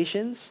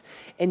accusations.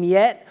 And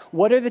yet,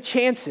 what are the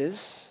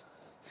chances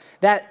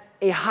that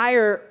a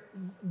higher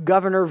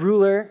governor,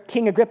 ruler,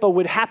 King Agrippa,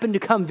 would happen to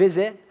come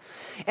visit,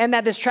 and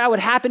that this trial would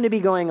happen to be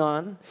going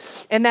on,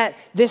 and that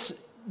this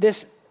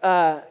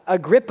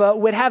Agrippa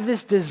would have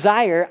this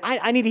desire,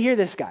 I need to hear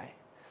this guy.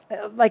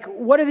 Like,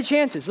 what are the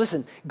chances?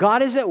 Listen,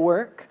 God is at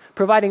work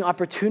providing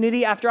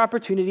opportunity after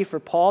opportunity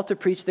for Paul to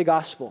preach the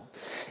gospel.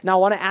 Now,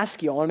 I want to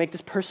ask you, I want to make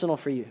this personal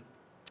for you.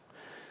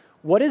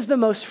 What is the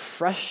most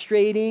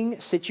frustrating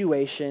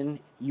situation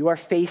you are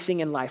facing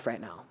in life right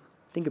now?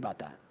 Think about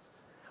that.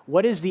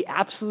 What is the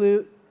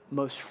absolute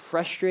most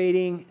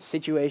frustrating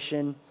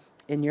situation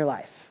in your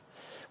life?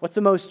 What's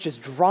the most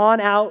just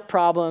drawn out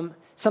problem,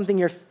 something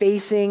you're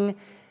facing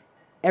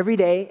every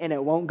day and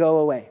it won't go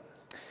away?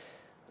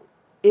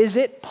 Is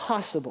it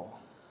possible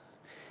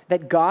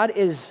that God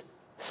is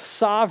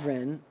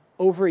sovereign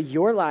over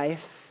your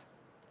life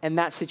and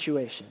that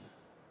situation?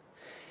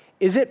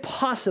 Is it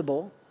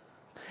possible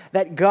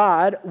that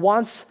God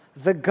wants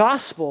the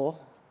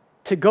gospel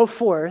to go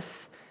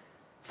forth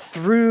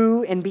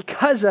through and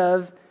because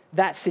of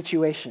that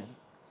situation?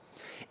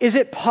 Is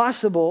it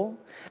possible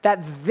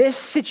that this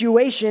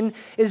situation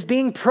is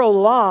being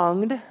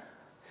prolonged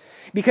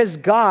because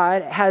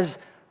God has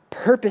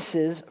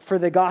purposes for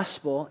the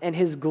gospel and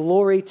his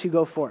glory to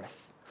go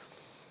forth?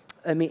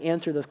 Let me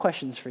answer those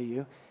questions for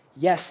you.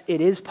 Yes,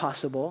 it is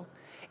possible.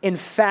 In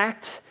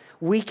fact,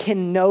 we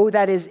can know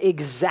that is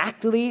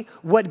exactly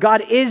what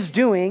God is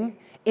doing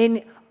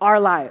in our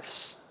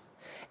lives.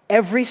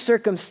 Every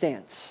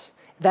circumstance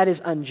that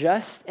is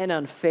unjust and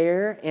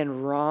unfair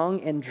and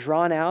wrong and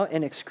drawn out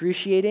and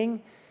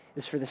excruciating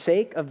is for the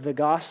sake of the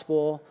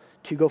gospel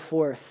to go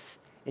forth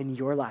in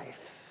your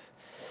life.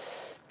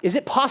 Is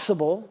it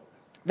possible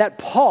that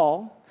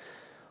Paul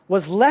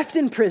was left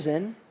in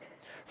prison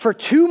for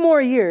 2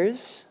 more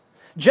years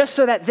just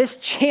so that this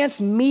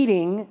chance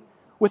meeting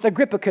with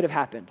Agrippa could have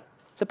happened?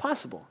 Is it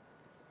possible?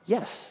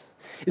 Yes.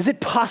 Is it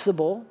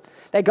possible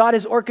that God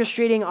is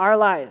orchestrating our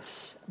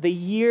lives, the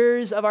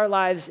years of our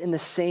lives, in the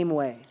same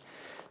way?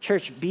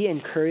 Church, be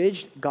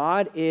encouraged.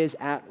 God is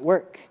at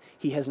work.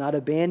 He has not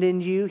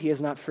abandoned you. He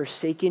has not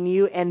forsaken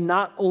you. And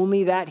not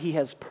only that, he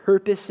has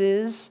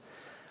purposes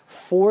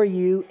for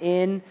you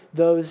in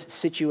those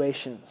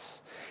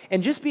situations.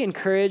 And just be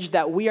encouraged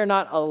that we are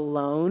not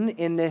alone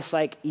in this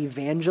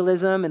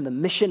evangelism and the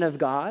mission of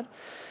God.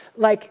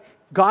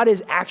 God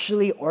is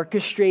actually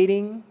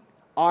orchestrating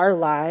our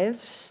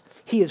lives.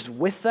 He is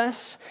with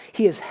us.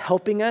 He is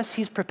helping us.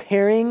 He's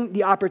preparing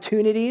the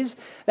opportunities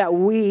that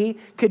we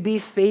could be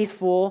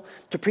faithful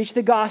to preach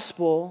the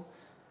gospel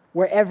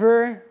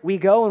wherever we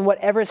go and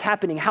whatever is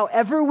happening.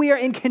 However we are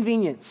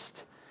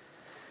inconvenienced,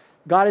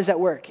 God is at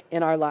work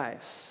in our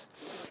lives.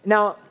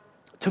 Now,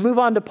 to move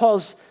on to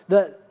Paul's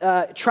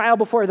trial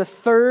before the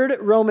third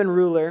Roman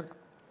ruler,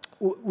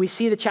 we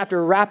see the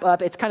chapter wrap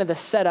up. It's kind of the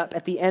setup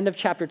at the end of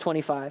chapter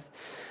 25.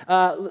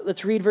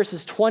 Let's read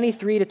verses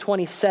 23 to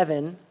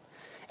 27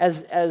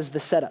 as the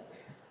setup.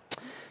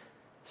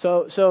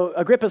 So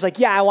Agrippa's like,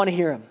 yeah, I want to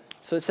hear him.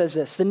 So it says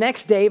this: the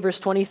next day, verse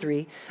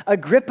 23,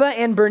 Agrippa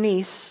and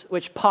Bernice,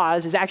 which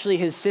pause is actually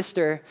his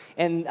sister,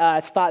 and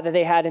it's thought that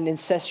they had an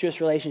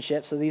incestuous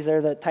relationship. So these are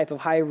the type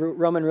of high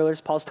Roman rulers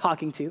Paul's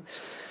talking to.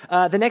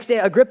 The next day,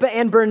 Agrippa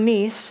and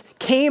Bernice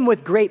came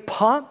with great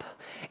pomp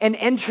and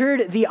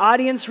entered the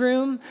audience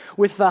room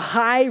with the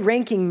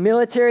high-ranking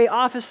military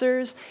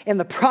officers and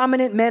the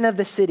prominent men of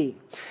the city.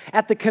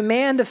 At the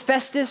command of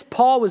Festus,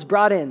 Paul was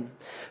brought in.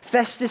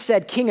 Festus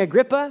said, "King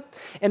Agrippa,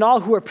 and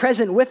all who are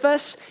present with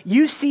us,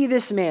 you see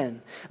this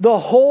man. The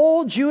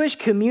whole Jewish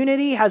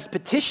community has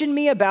petitioned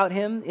me about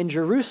him in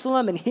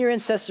Jerusalem and here in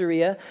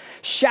Caesarea,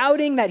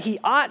 shouting that he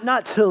ought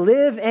not to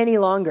live any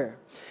longer.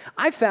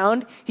 I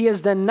found he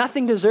has done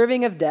nothing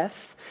deserving of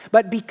death,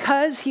 but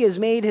because he has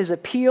made his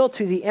appeal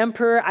to the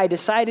emperor, I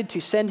decided to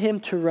send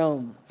him to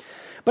Rome.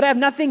 But I have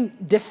nothing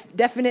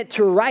definite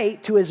to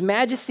write to his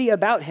majesty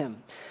about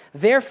him.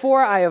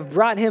 Therefore, I have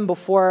brought him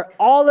before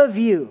all of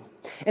you,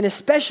 and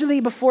especially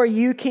before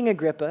you, King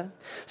Agrippa,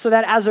 so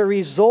that as a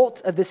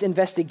result of this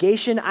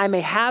investigation, I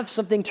may have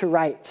something to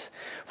write.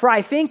 For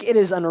I think it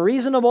is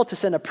unreasonable to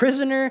send a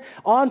prisoner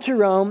on to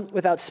Rome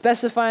without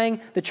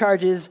specifying the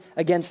charges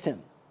against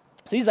him."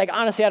 So he's like,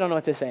 honestly, I don't know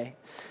what to say.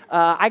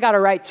 I got to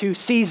write to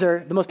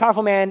Caesar, the most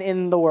powerful man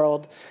in the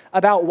world,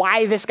 about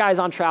why this guy's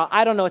on trial.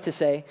 I don't know what to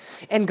say.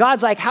 And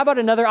God's like, how about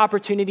another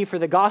opportunity for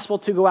the gospel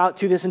to go out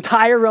to this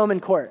entire Roman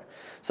court?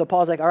 So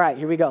Paul's like, all right,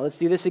 here we go. Let's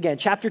do this again.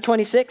 Chapter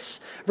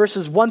 26,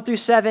 verses 1 through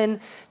 7.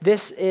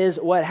 This is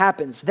what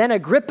happens. Then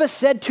Agrippa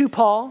said to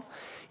Paul,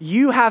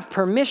 "You have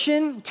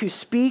permission to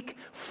speak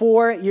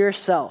for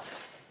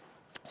yourself."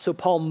 So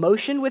Paul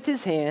motioned with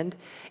his hand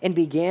and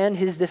began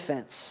his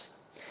defense.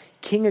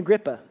 "King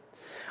Agrippa,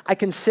 I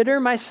consider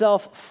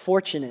myself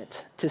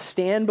fortunate to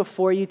stand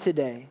before you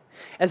today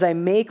as I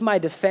make my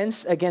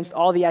defense against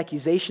all the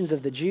accusations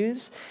of the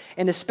Jews,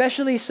 and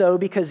especially so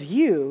because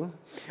you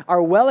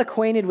are well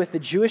acquainted with the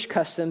Jewish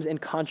customs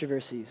and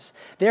controversies.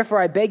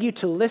 Therefore, I beg you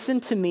to listen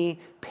to me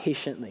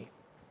patiently.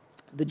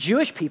 The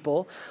Jewish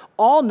people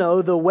all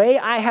know the way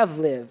I have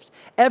lived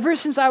ever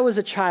since I was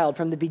a child,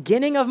 from the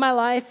beginning of my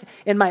life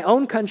in my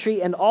own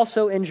country and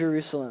also in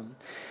Jerusalem.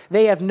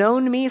 They have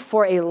known me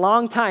for a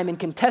long time and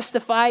can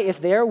testify,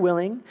 if they are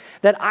willing,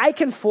 that I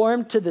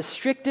conformed to the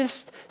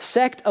strictest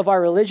sect of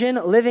our religion,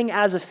 living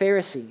as a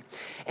Pharisee.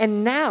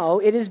 And now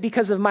it is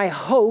because of my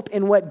hope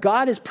in what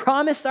God has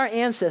promised our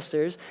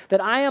ancestors that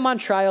I am on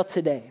trial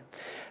today.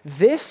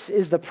 This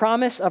is the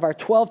promise of our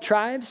 12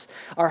 tribes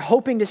are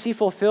hoping to see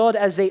fulfilled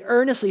as they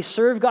earnestly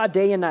serve God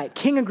day and night.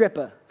 King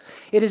Agrippa,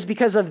 it is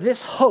because of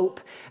this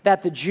hope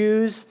that the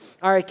Jews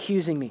are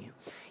accusing me."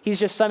 He's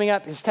just summing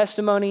up his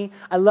testimony.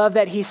 I love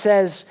that he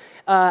says,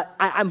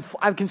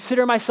 I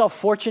consider myself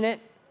fortunate.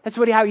 That's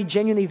how he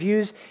genuinely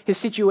views his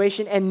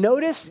situation. And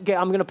notice,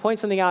 I'm going to point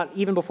something out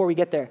even before we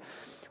get there.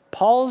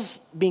 Paul's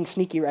being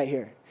sneaky right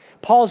here.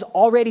 Paul's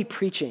already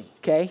preaching,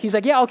 okay? He's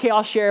like, yeah, okay,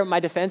 I'll share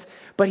my defense,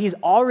 but he's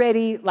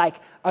already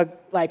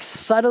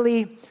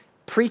subtly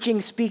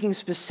preaching, speaking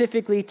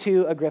specifically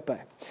to Agrippa.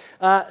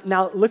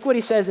 Now, look what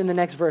he says in the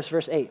next verse,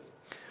 verse 8.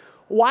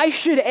 why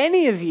should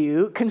any of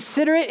you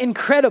consider it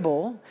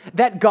incredible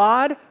that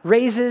God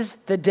raises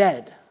the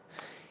dead?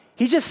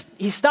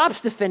 He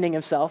stops defending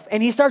himself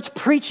and he starts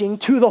preaching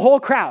to the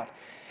whole crowd.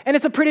 And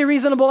it's a pretty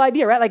reasonable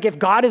idea, right? Like if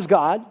God is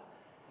God,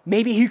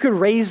 maybe he could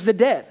raise the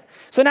dead.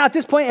 So now at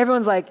this point,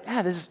 everyone's like,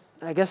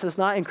 I guess it's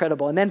not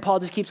incredible. And then Paul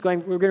just keeps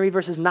going. We're going to read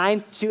verses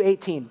 9 to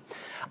 18.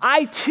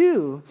 I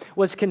too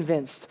was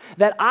convinced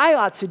that I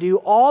ought to do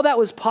all that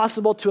was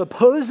possible to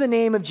oppose the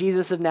name of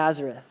Jesus of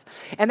Nazareth.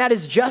 And that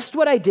is just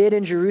what I did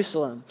in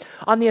Jerusalem.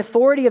 On the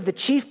authority of the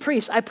chief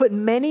priests, I put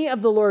many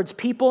of the Lord's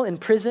people in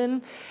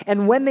prison.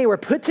 And when they were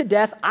put to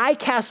death, I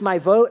cast my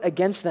vote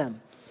against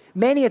them.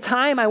 Many a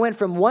time I went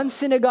from one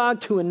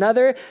synagogue to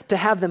another to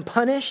have them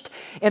punished,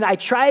 and I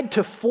tried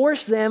to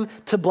force them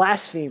to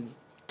blaspheme.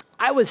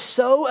 I was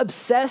so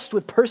obsessed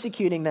with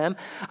persecuting them,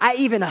 I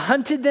even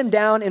hunted them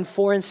down in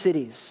foreign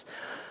cities.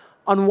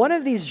 On one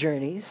of these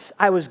journeys,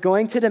 I was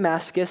going to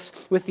Damascus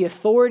with the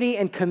authority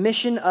and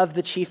commission of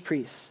the chief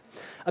priests.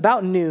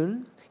 About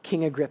noon,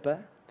 King Agrippa,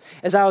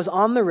 as I was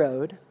on the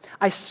road,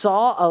 I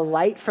saw a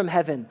light from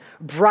heaven,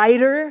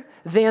 brighter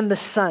than the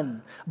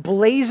sun,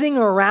 blazing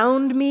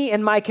around me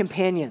and my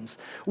companions.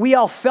 We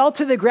all fell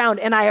to the ground,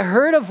 and I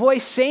heard a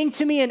voice saying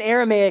to me in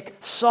Aramaic,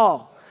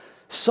 Saul,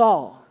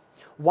 Saul,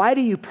 why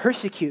do you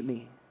persecute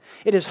me?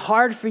 It is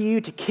hard for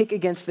you to kick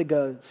against the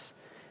goads.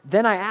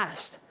 Then I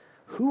asked,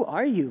 who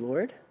are you,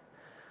 Lord?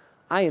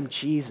 I am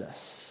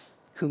Jesus,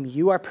 whom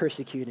you are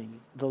persecuting,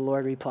 the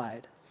Lord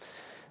replied.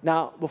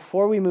 Now,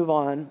 before we move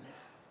on,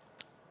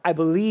 I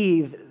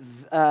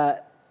believe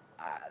that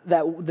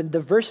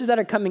the verses that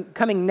are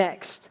coming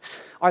next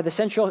are the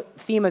central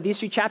theme of these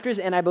three chapters,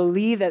 and I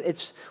believe that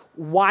it's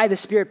why the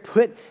Spirit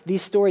put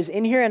these stories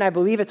in here, and I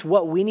believe it's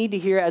what we need to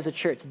hear as a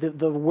church.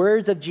 The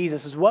words of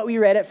Jesus is what we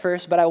read at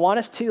first, but I want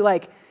us to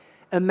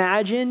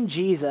imagine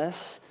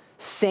Jesus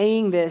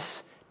saying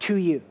this to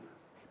you,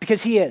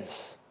 because he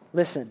is.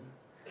 Listen,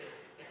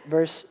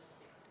 verse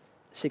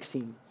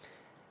 16.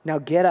 Now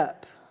get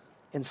up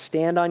and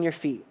stand on your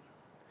feet.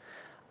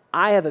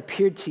 I have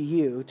appeared to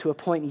you to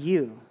appoint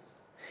you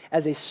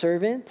as a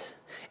servant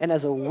and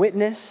as a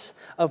witness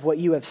of what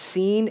you have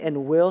seen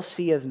and will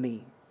see of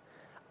me.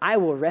 I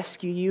will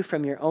rescue you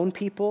from your own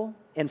people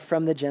and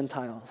from the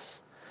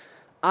Gentiles.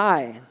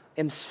 I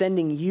am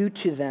sending you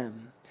to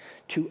them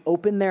to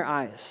open their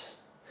eyes,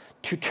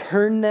 to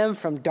turn them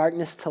from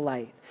darkness to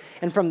light,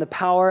 and from the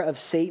power of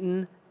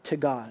Satan to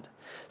God,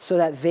 so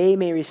that they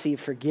may receive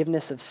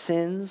forgiveness of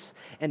sins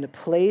and a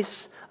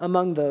place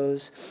among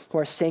those who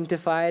are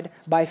sanctified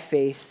by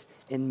faith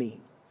in me.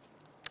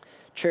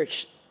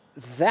 Church,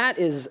 that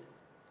is,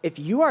 if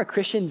you are a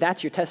Christian,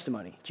 that's your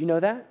testimony. Do you know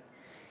that?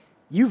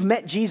 You've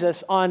met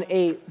Jesus on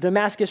a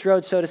Damascus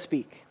road, so to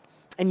speak,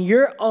 and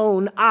your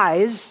own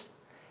eyes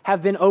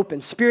have been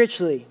opened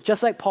spiritually,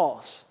 just like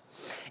Paul's,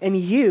 and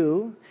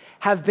you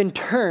have been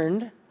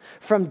turned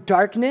from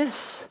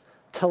darkness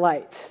to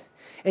light,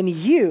 and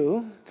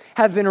you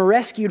have been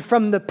rescued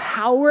from the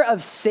power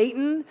of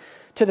Satan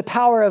to the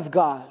power of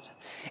God.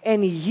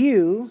 And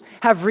you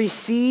have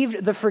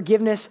received the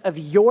forgiveness of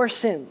your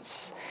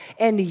sins.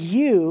 And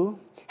you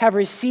have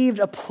received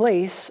a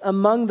place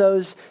among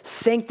those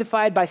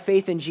sanctified by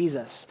faith in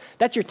Jesus.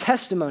 That's your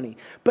testimony.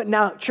 But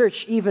now,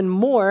 church, even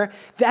more,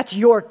 that's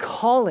your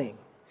calling.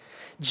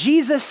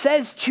 Jesus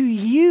says to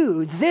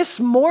you this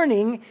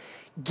morning,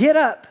 get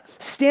up,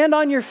 stand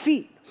on your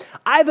feet.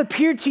 I've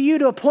appeared to you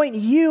to appoint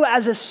you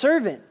as a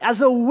servant,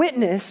 as a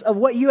witness of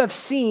what you have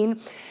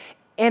seen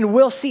and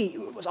will see.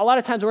 A lot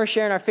of times we're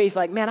sharing our faith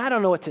like, man, I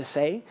don't know what to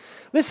say.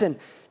 Listen,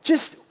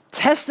 just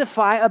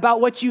testify about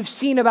what you've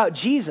seen about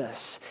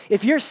Jesus.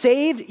 If you're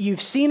saved,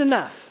 you've seen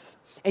enough,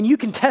 and you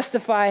can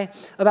testify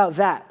about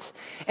that.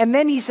 And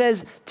then he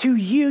says, to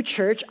you,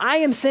 church, I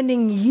am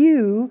sending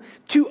you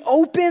to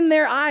open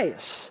their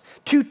eyes,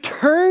 to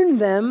turn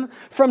them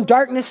from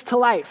darkness to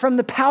light, from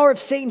the power of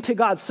Satan to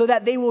God, so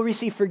that they will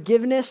receive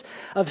forgiveness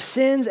of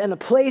sins and a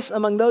place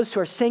among those who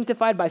are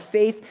sanctified by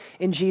faith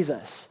in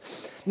Jesus.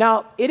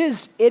 Now, it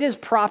is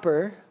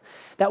proper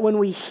that when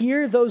we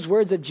hear those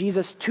words of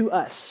Jesus to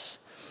us,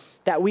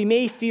 that we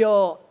may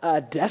feel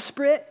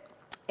desperate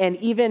and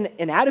even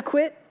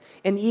inadequate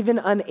and even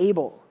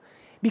unable.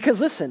 Because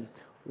listen,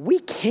 we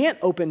can't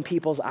open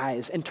people's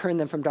eyes and turn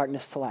them from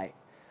darkness to light.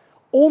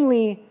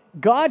 Only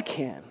God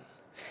can.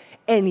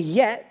 And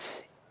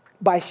yet,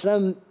 by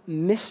some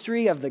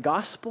mystery of the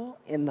gospel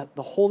and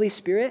the Holy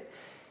Spirit,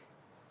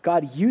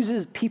 God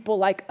uses people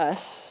like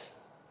us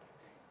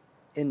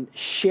in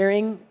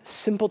sharing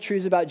simple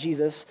truths about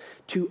Jesus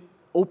to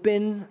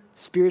open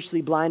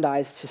spiritually blind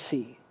eyes to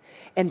see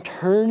and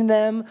turn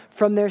them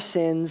from their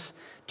sins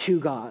to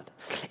God.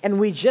 And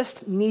we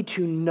just need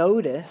to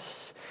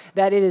notice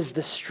that it is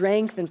the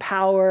strength and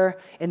power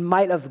and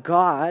might of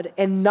God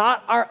and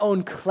not our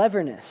own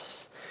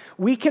cleverness.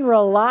 We can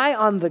rely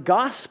on the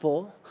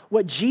gospel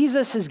what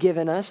Jesus has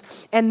given us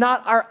and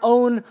not our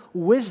own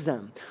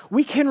wisdom.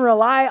 We can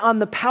rely on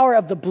the power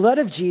of the blood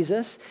of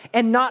Jesus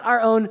and not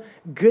our own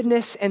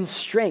goodness and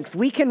strength.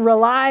 We can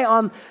rely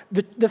on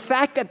the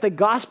fact that the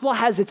gospel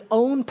has its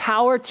own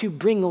power to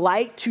bring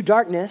light to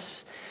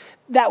darkness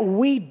that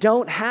we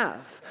don't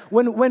have.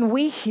 When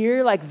we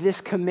hear like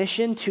this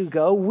commission to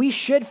go, we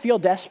should feel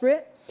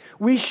desperate.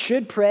 We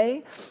should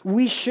pray.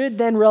 We should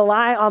then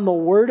rely on the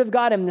word of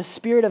God and the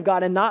Spirit of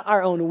God and not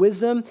our own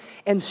wisdom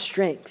and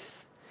strength.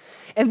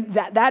 And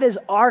that is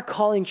our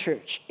calling,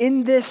 church.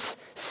 In this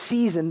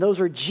season, those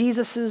were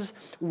Jesus's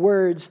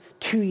words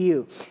to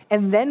you.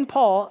 And then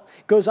Paul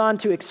goes on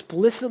to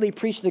explicitly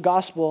preach the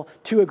gospel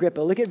to Agrippa.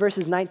 Look at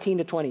verses 19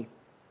 to 20.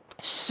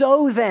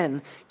 So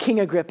then, King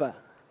Agrippa,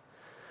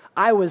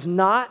 I was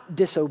not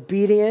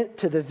disobedient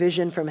to the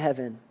vision from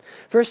heaven.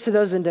 First to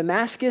those in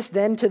Damascus,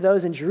 then to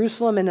those in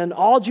Jerusalem and in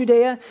all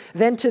Judea,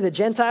 then to the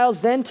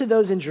Gentiles, then to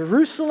those in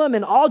Jerusalem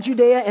and all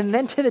Judea, and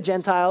then to the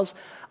Gentiles,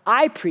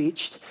 I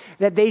preached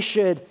that they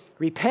should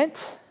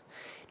repent,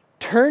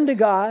 turn to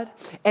God,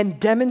 and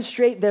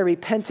demonstrate their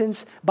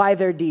repentance by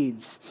their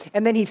deeds.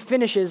 And then he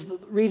finishes,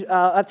 read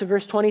up to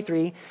verse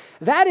 23,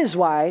 that is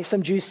why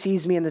some Jews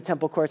seized me in the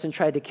temple courts and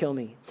tried to kill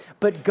me.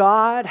 But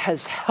God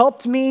has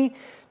helped me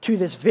to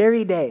this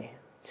very day.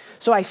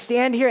 So I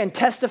stand here and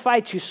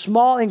testify to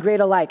small and great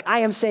alike. I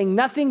am saying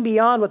nothing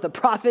beyond what the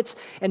prophets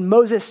and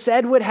Moses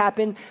said would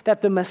happen,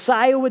 that the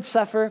Messiah would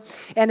suffer,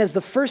 and as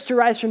the first to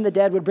rise from the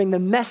dead would bring the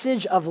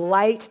message of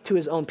light to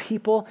his own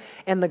people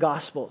and the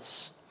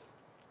Gospels.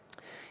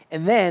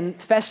 And then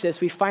Festus,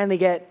 we finally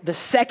get the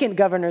second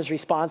governor's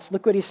response.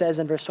 Look what he says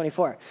in verse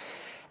 24.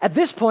 At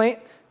this point,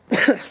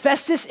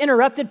 Festus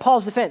interrupted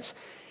Paul's defense.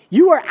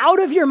 You are out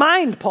of your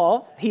mind,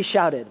 Paul, he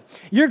shouted.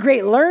 Your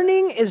great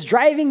learning is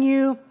driving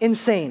you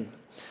insane.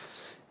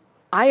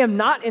 I am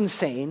not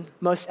insane,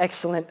 most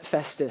excellent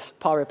Festus,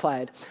 Paul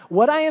replied.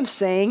 What I am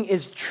saying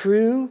is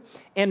true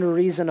and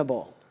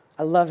reasonable.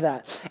 I love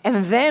that.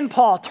 And then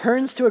Paul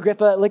turns to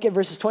Agrippa. Look at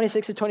verses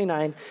 26 to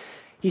 29.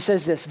 He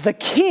says this, the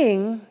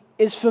king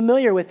is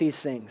familiar with these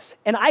things,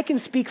 and I can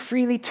speak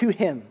freely to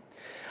him.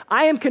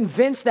 I am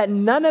convinced that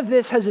none of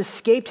this has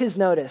escaped his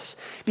notice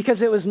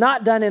because it was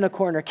not done in a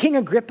corner. King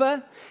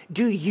Agrippa,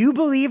 do you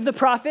believe the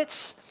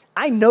prophets?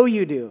 I know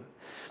you do.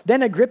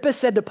 Then Agrippa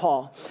said to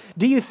Paul,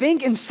 do you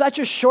think in such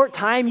a short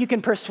time you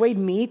can persuade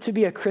me to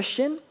be a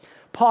Christian?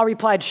 Paul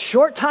replied,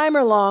 short time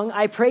or long,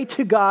 I pray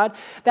to God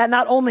that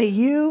not only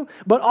you,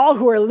 but all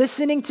who are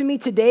listening to me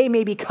today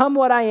may become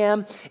what I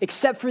am,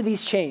 except for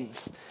these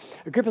chains.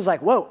 Agrippa's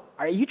like, whoa,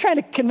 are you trying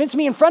to convince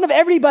me in front of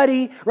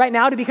everybody right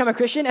now to become a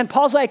Christian? And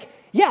Paul's like,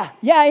 yeah,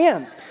 I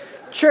am.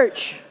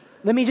 Church,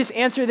 let me just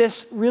answer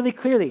this really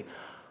clearly.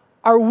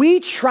 Are we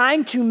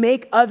trying to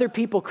make other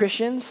people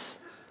Christians?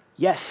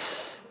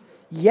 Yes.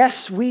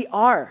 Yes, we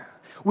are.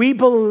 We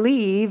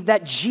believe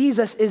that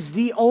Jesus is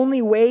the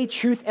only way,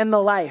 truth, and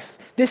the life.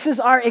 This is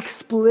our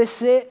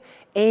explicit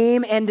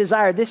aim and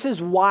desire. This is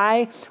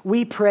why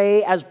we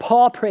pray, as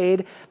Paul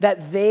prayed,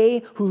 that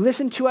they who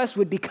listen to us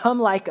would become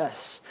like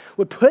us,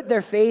 would put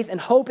their faith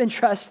and hope and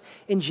trust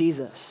in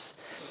Jesus.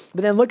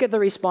 But then look at the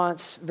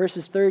response,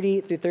 verses 30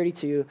 through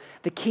 32.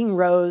 The king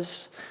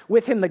rose,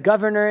 with him the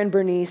governor and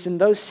Bernice and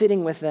those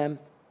sitting with them.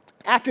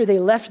 After they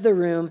left the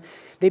room,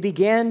 they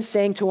began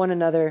saying to one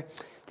another,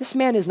 this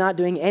man is not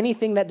doing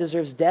anything that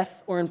deserves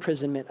death or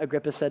imprisonment,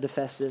 Agrippa said to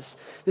Festus.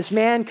 This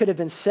man could have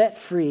been set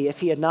free if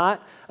he had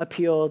not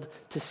appealed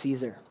to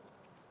Caesar.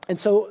 And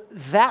so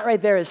that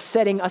right there is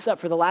setting us up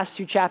for the last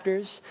two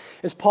chapters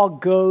as Paul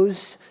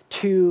goes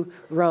to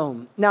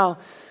Rome. Now,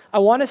 I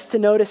want us to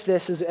notice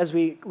this as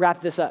we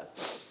wrap this up.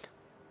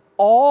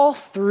 All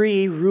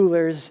three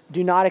rulers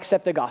do not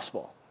accept the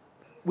gospel.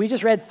 We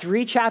just read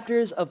 3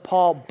 chapters of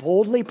Paul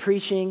boldly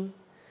preaching,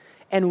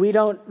 and we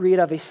don't read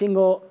of a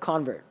single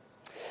convert.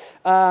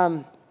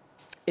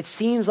 It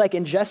seems like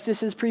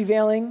injustice is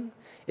prevailing.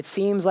 It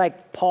seems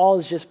like Paul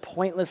is just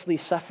pointlessly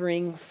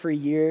suffering for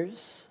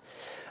years.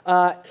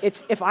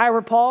 If I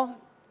were Paul,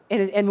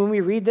 and when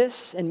we read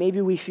this, and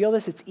maybe we feel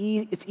this, it's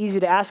easy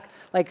to ask,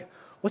 like,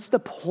 what's the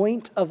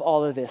point of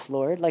all of this,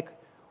 Lord? Like,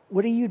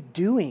 what are you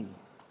doing?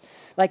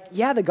 Like,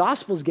 yeah, the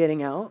gospel's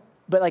getting out,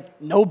 but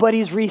like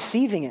nobody's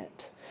receiving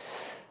it.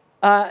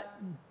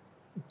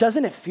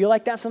 Doesn't it feel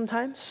like that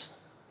sometimes?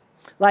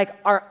 Like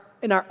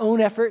in our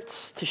own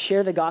efforts to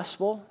share the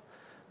gospel,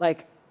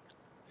 like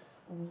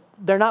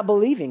they're not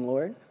believing,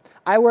 Lord.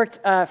 I worked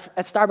at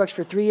Starbucks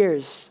for 3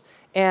 years,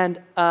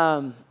 and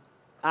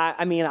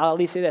I mean, I'll at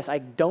least say this, I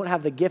don't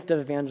have the gift of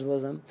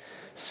evangelism.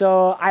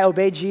 So I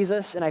obeyed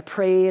Jesus, and I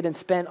prayed and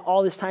spent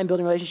all this time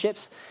building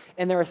relationships,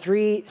 and there were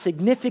 3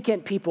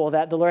 significant people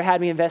that the Lord had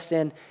me invest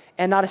in,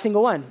 and not a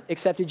single one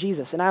accepted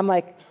Jesus. And I'm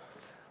like,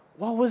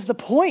 what was the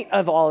point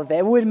of all of that?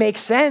 It would make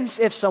sense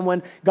if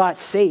someone got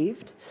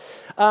saved.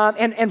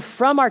 And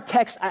from our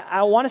text,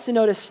 I want us to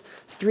notice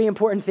three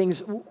important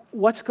things.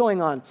 What's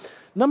going on?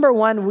 Number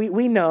one,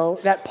 we know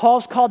that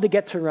Paul's called to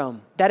get to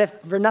Rome, that if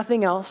for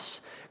nothing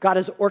else, God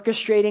is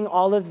orchestrating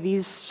all of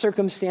these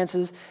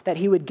circumstances that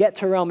he would get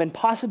to Rome and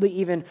possibly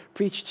even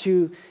preach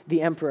to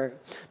the emperor.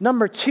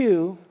 Number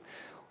two,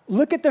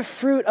 look at the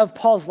fruit of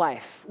Paul's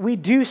life. We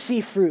do see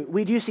fruit.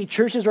 We do see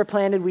churches were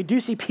planted. We do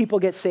see people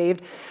get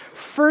saved.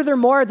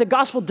 Furthermore, the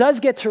gospel does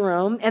get to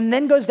Rome and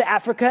then goes to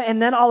Africa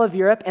and then all of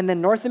Europe and then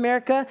North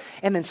America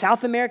and then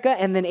South America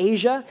and then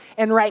Asia.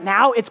 And right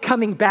now it's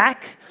coming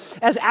back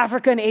as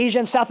Africa and Asia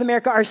and South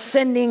America are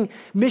sending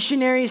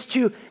missionaries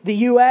to the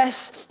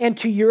US and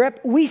to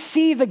Europe. We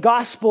see the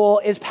gospel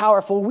is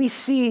powerful. We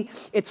see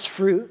its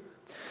fruit.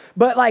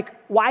 But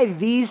why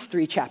these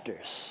 3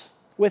 chapters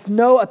with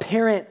no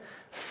apparent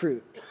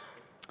fruit?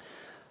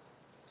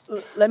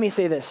 Let me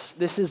say this.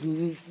 This is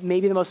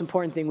maybe the most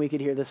important thing we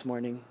could hear this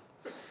morning.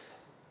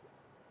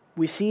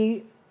 We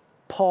see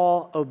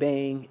Paul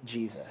obeying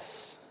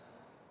Jesus.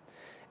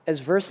 As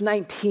verse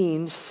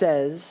 19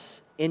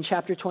 says in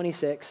chapter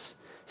 26,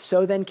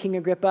 so then, King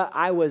Agrippa,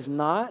 I was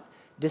not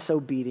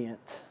disobedient.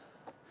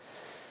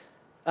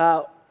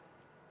 Let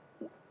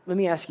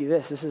me ask you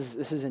this. This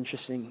is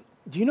interesting.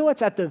 Do you know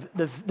what's at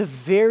the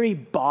very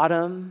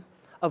bottom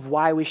of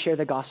why we share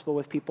the gospel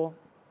with people?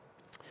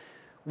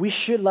 We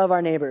should love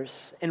our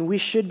neighbors, and we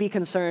should be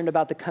concerned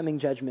about the coming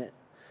judgment.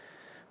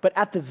 But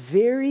at the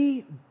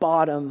very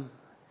bottom,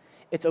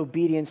 it's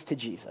obedience to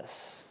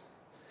Jesus.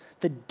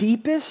 The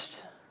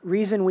deepest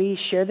reason we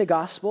share the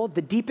gospel,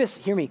 the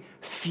deepest, hear me,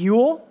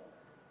 fuel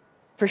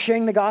for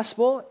sharing the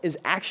gospel is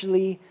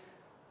actually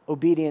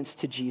obedience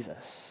to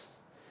Jesus.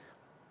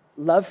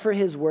 Love for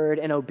his word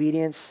and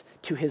obedience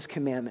to his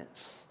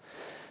commandments.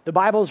 The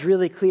Bible is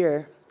really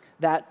clear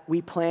that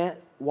we plant,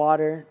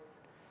 water,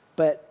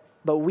 but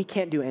we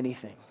can't do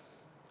anything.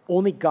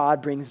 Only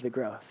God brings the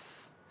growth.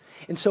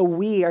 And so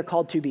we are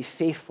called to be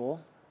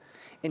faithful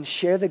and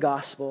share the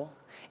gospel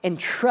and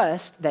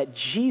trust that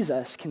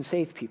Jesus can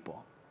save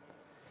people.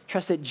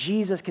 Trust that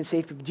Jesus can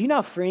save people. Do you know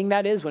how freeing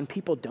that is when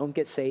people don't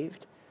get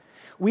saved?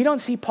 We don't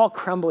see Paul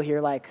crumble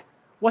here like,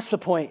 what's the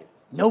point?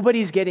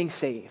 Nobody's getting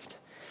saved.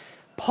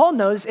 Paul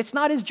knows it's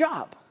not his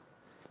job.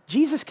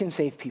 Jesus can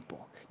save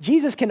people.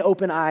 Jesus can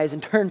open eyes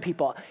and turn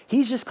people.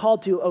 He's just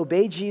called to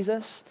obey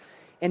Jesus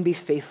and be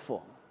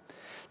faithful.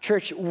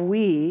 Church,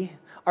 we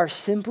are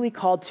simply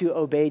called to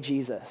obey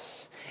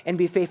Jesus and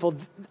be faithful.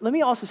 Let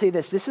me also say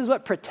this. This is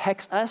what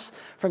protects us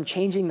from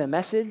changing the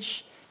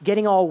message,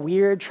 getting all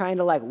weird, trying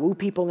to woo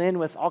people in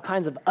with all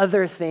kinds of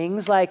other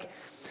things.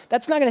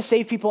 That's not going to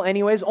save people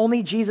anyways.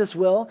 Only Jesus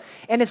will.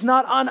 And it's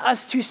not on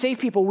us to save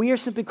people. We are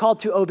simply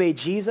called to obey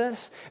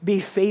Jesus, be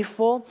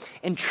faithful,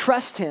 and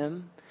trust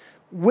him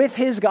with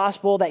his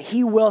gospel that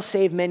he will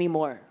save many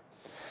more.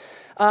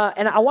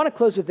 And I want to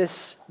close with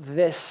this.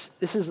 This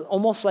is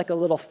almost like a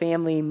little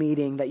family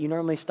meeting that you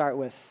normally start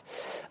with.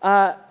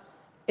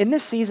 In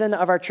this season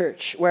of our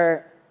church,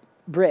 where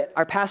Britt,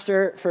 our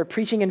pastor for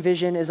preaching and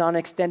vision, is on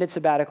extended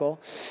sabbatical,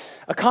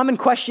 a common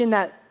question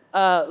that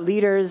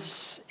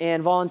leaders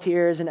and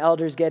volunteers and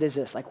elders get is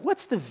this: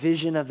 what's the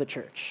vision of the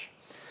church?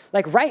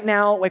 Right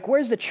now,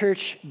 where's the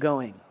church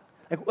going?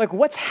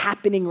 What's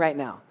happening right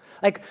now?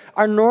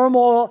 Our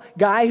normal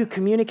guy who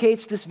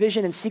communicates this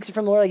vision and seeks it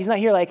from the Lord, he's not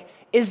here.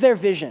 Is there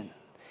vision?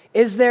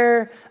 Is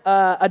there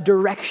a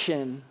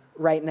direction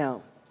right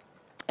now?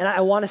 And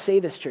I want to say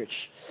this,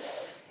 church.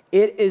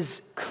 It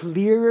is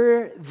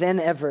clearer than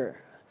ever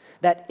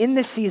that in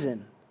this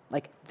season,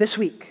 this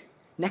week,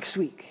 next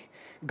week,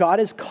 God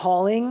is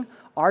calling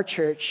our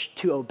church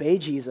to obey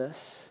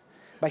Jesus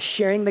by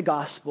sharing the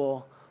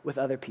gospel with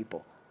other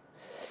people.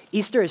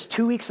 Easter is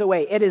 2 weeks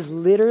away. It is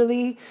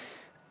literally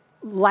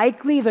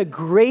likely the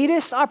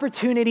greatest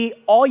opportunity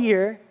all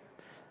year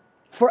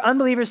for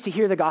unbelievers to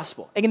hear the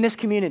gospel, in this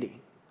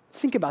community.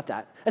 Think about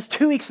that. That's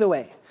 2 weeks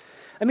away.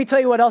 Let me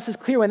tell you what else is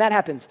clear when that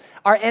happens.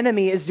 Our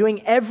enemy is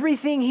doing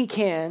everything he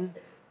can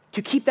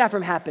to keep that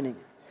from happening.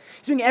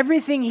 He's doing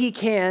everything he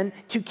can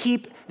to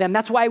keep them.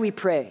 That's why we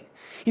pray.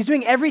 He's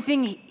doing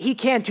everything he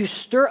can to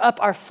stir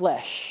up our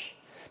flesh,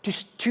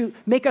 to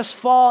make us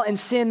fall in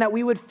sin that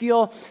we would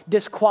feel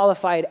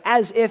disqualified,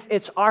 as if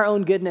it's our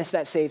own goodness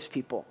that saves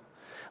people.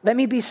 Let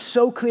me be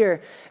so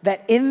clear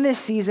that in this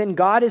season,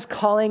 God is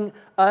calling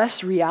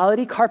us,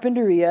 Reality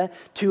Carpinteria,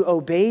 to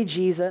obey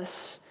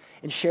Jesus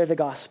and share the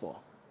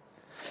gospel.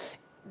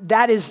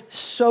 That is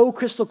so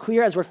crystal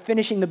clear as we're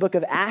finishing the book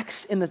of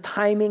Acts in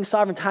the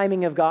sovereign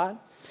timing of God.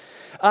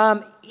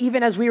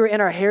 Even as we were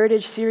in our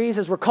Heritage series,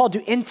 as we're called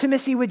to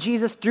intimacy with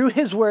Jesus through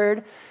his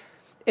word,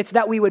 it's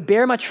that we would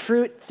bear much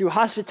fruit through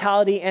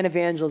hospitality and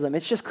evangelism.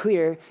 It's just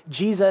clear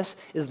Jesus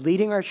is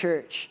leading our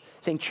church,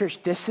 saying,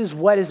 church, this is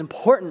what is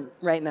important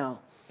right now,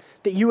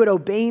 that you would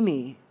obey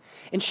me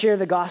and share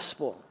the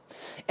gospel.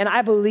 And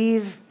I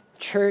believe,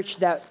 church,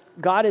 that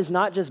God has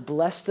not just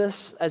blessed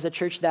us as a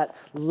church that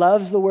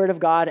loves the word of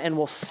God and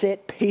will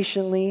sit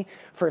patiently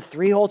for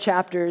 3 whole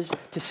chapters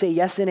to say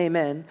yes and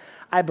amen.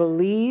 I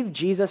believe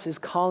Jesus is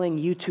calling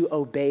you to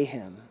obey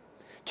him,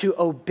 to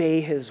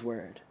obey his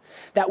word.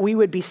 that we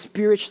would be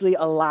spiritually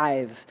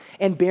alive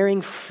and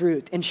bearing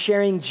fruit and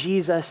sharing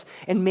Jesus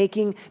and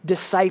making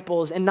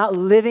disciples and not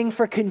living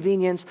for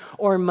convenience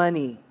or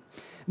money.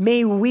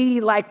 May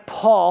we, like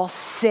Paul,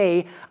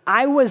 say,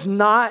 I was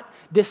not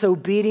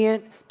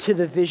disobedient to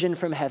the vision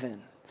from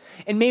heaven.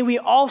 And may we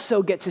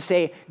also get to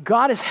say,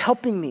 God is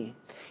helping me.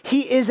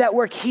 He is at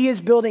work. He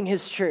is building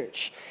his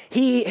church.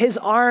 His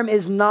arm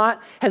has not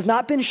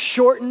been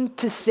shortened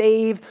to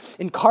save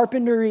in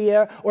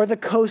Carpinteria or the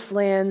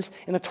coastlands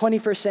in the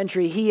 21st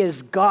century. He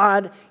is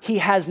God. He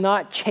has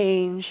not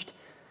changed.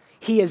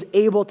 He is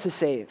able to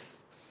save.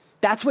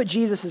 That's what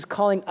Jesus is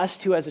calling us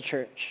to as a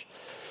church.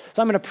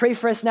 So I'm going to pray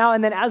for us now,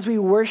 and then as we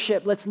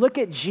worship, let's look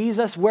at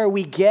Jesus, where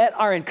we get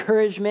our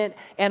encouragement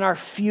and our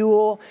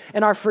fuel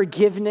and our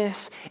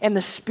forgiveness and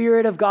the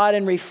Spirit of God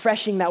and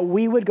refreshing, that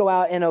we would go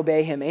out and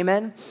obey him.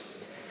 Amen?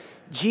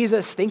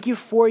 Jesus, thank you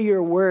for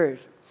your word.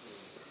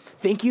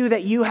 Thank you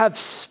that you have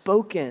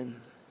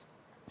spoken.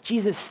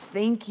 Jesus,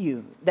 thank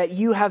you that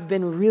you have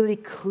been really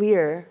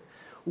clear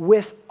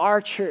with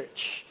our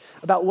church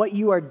about what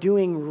you are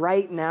doing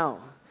right now,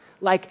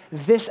 like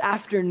this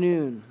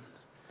afternoon,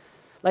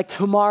 like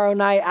tomorrow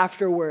night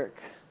after work.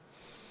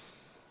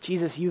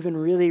 Jesus, you've been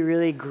really,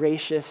 really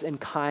gracious and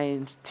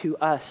kind to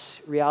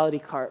us, Reality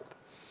Carp,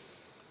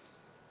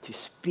 to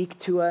speak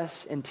to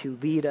us and to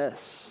lead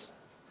us.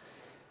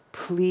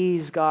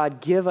 Please, God,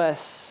 give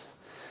us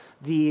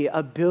the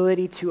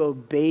ability to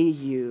obey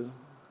you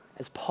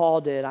as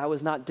Paul did. I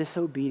was not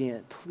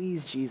disobedient.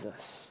 Please,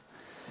 Jesus,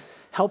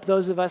 help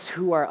those of us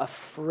who are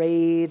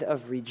afraid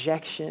of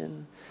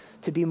rejection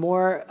to be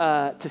more,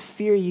 to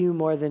fear you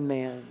more than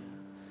man.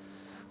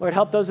 Lord,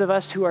 help those of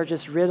us who are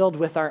just riddled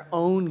with our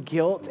own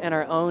guilt and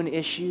our own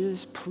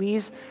issues.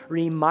 Please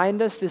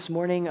remind us this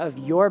morning of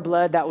your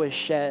blood that was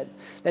shed,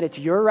 that it's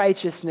your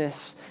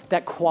righteousness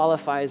that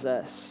qualifies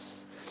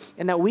us,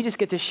 and that we just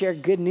get to share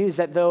good news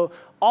that though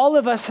all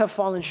of us have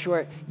fallen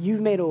short, you've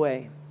made a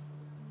way.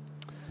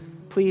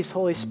 Please,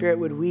 Holy Spirit,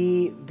 would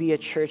we be a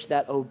church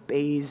that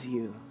obeys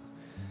you?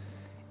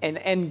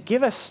 And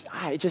give us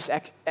just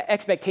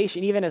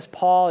expectation, even as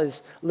Paul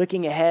is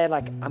looking ahead,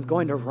 like, I'm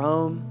going to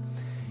Rome.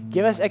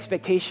 Give us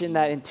expectation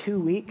that in 2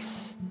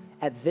 weeks,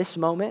 at this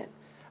moment,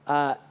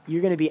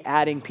 you're going to be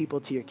adding people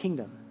to your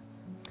kingdom.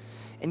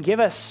 And give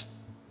us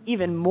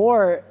even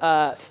more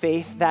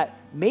faith that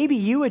maybe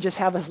you would just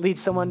have us lead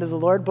someone to the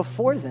Lord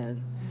before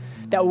then.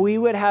 That we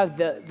would have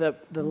the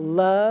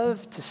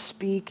love to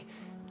speak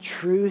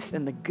truth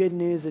and the good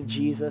news of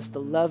Jesus,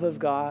 the love of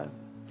God,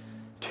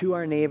 to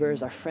our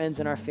neighbors, our friends,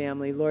 and our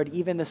family. Lord,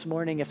 even this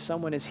morning, if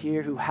someone is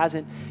here who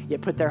hasn't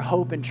yet put their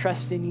hope and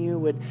trust in you,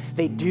 would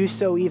they do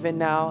so even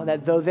now?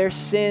 That though their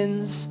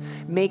sins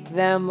make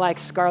them like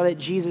scarlet,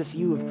 Jesus,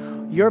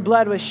 your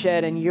blood was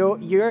shed and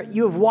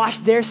you have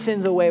washed their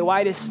sins away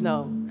white as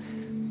snow.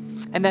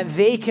 And that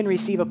they can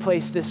receive a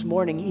place this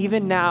morning,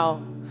 even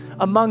now,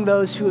 among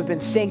those who have been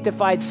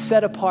sanctified,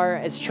 set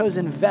apart as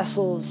chosen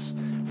vessels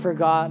for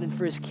God and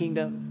for his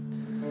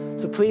kingdom.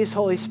 So please,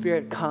 Holy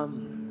Spirit,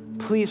 come.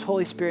 Please,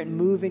 Holy Spirit,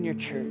 move in your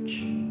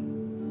church.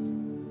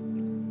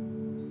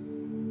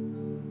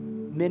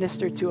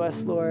 Minister to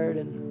us, Lord.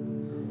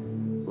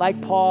 And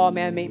like Paul,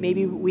 man,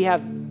 maybe we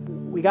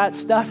got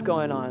stuff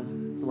going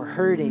on. We're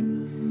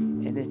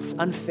hurting, and it's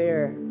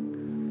unfair.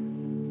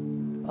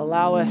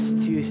 Allow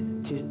us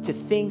to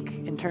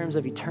think in terms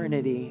of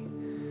eternity,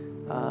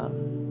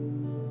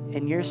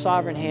 in your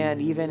sovereign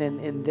hand, even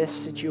in this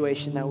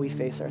situation that we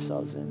face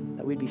ourselves in,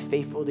 that we'd be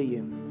faithful to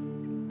you.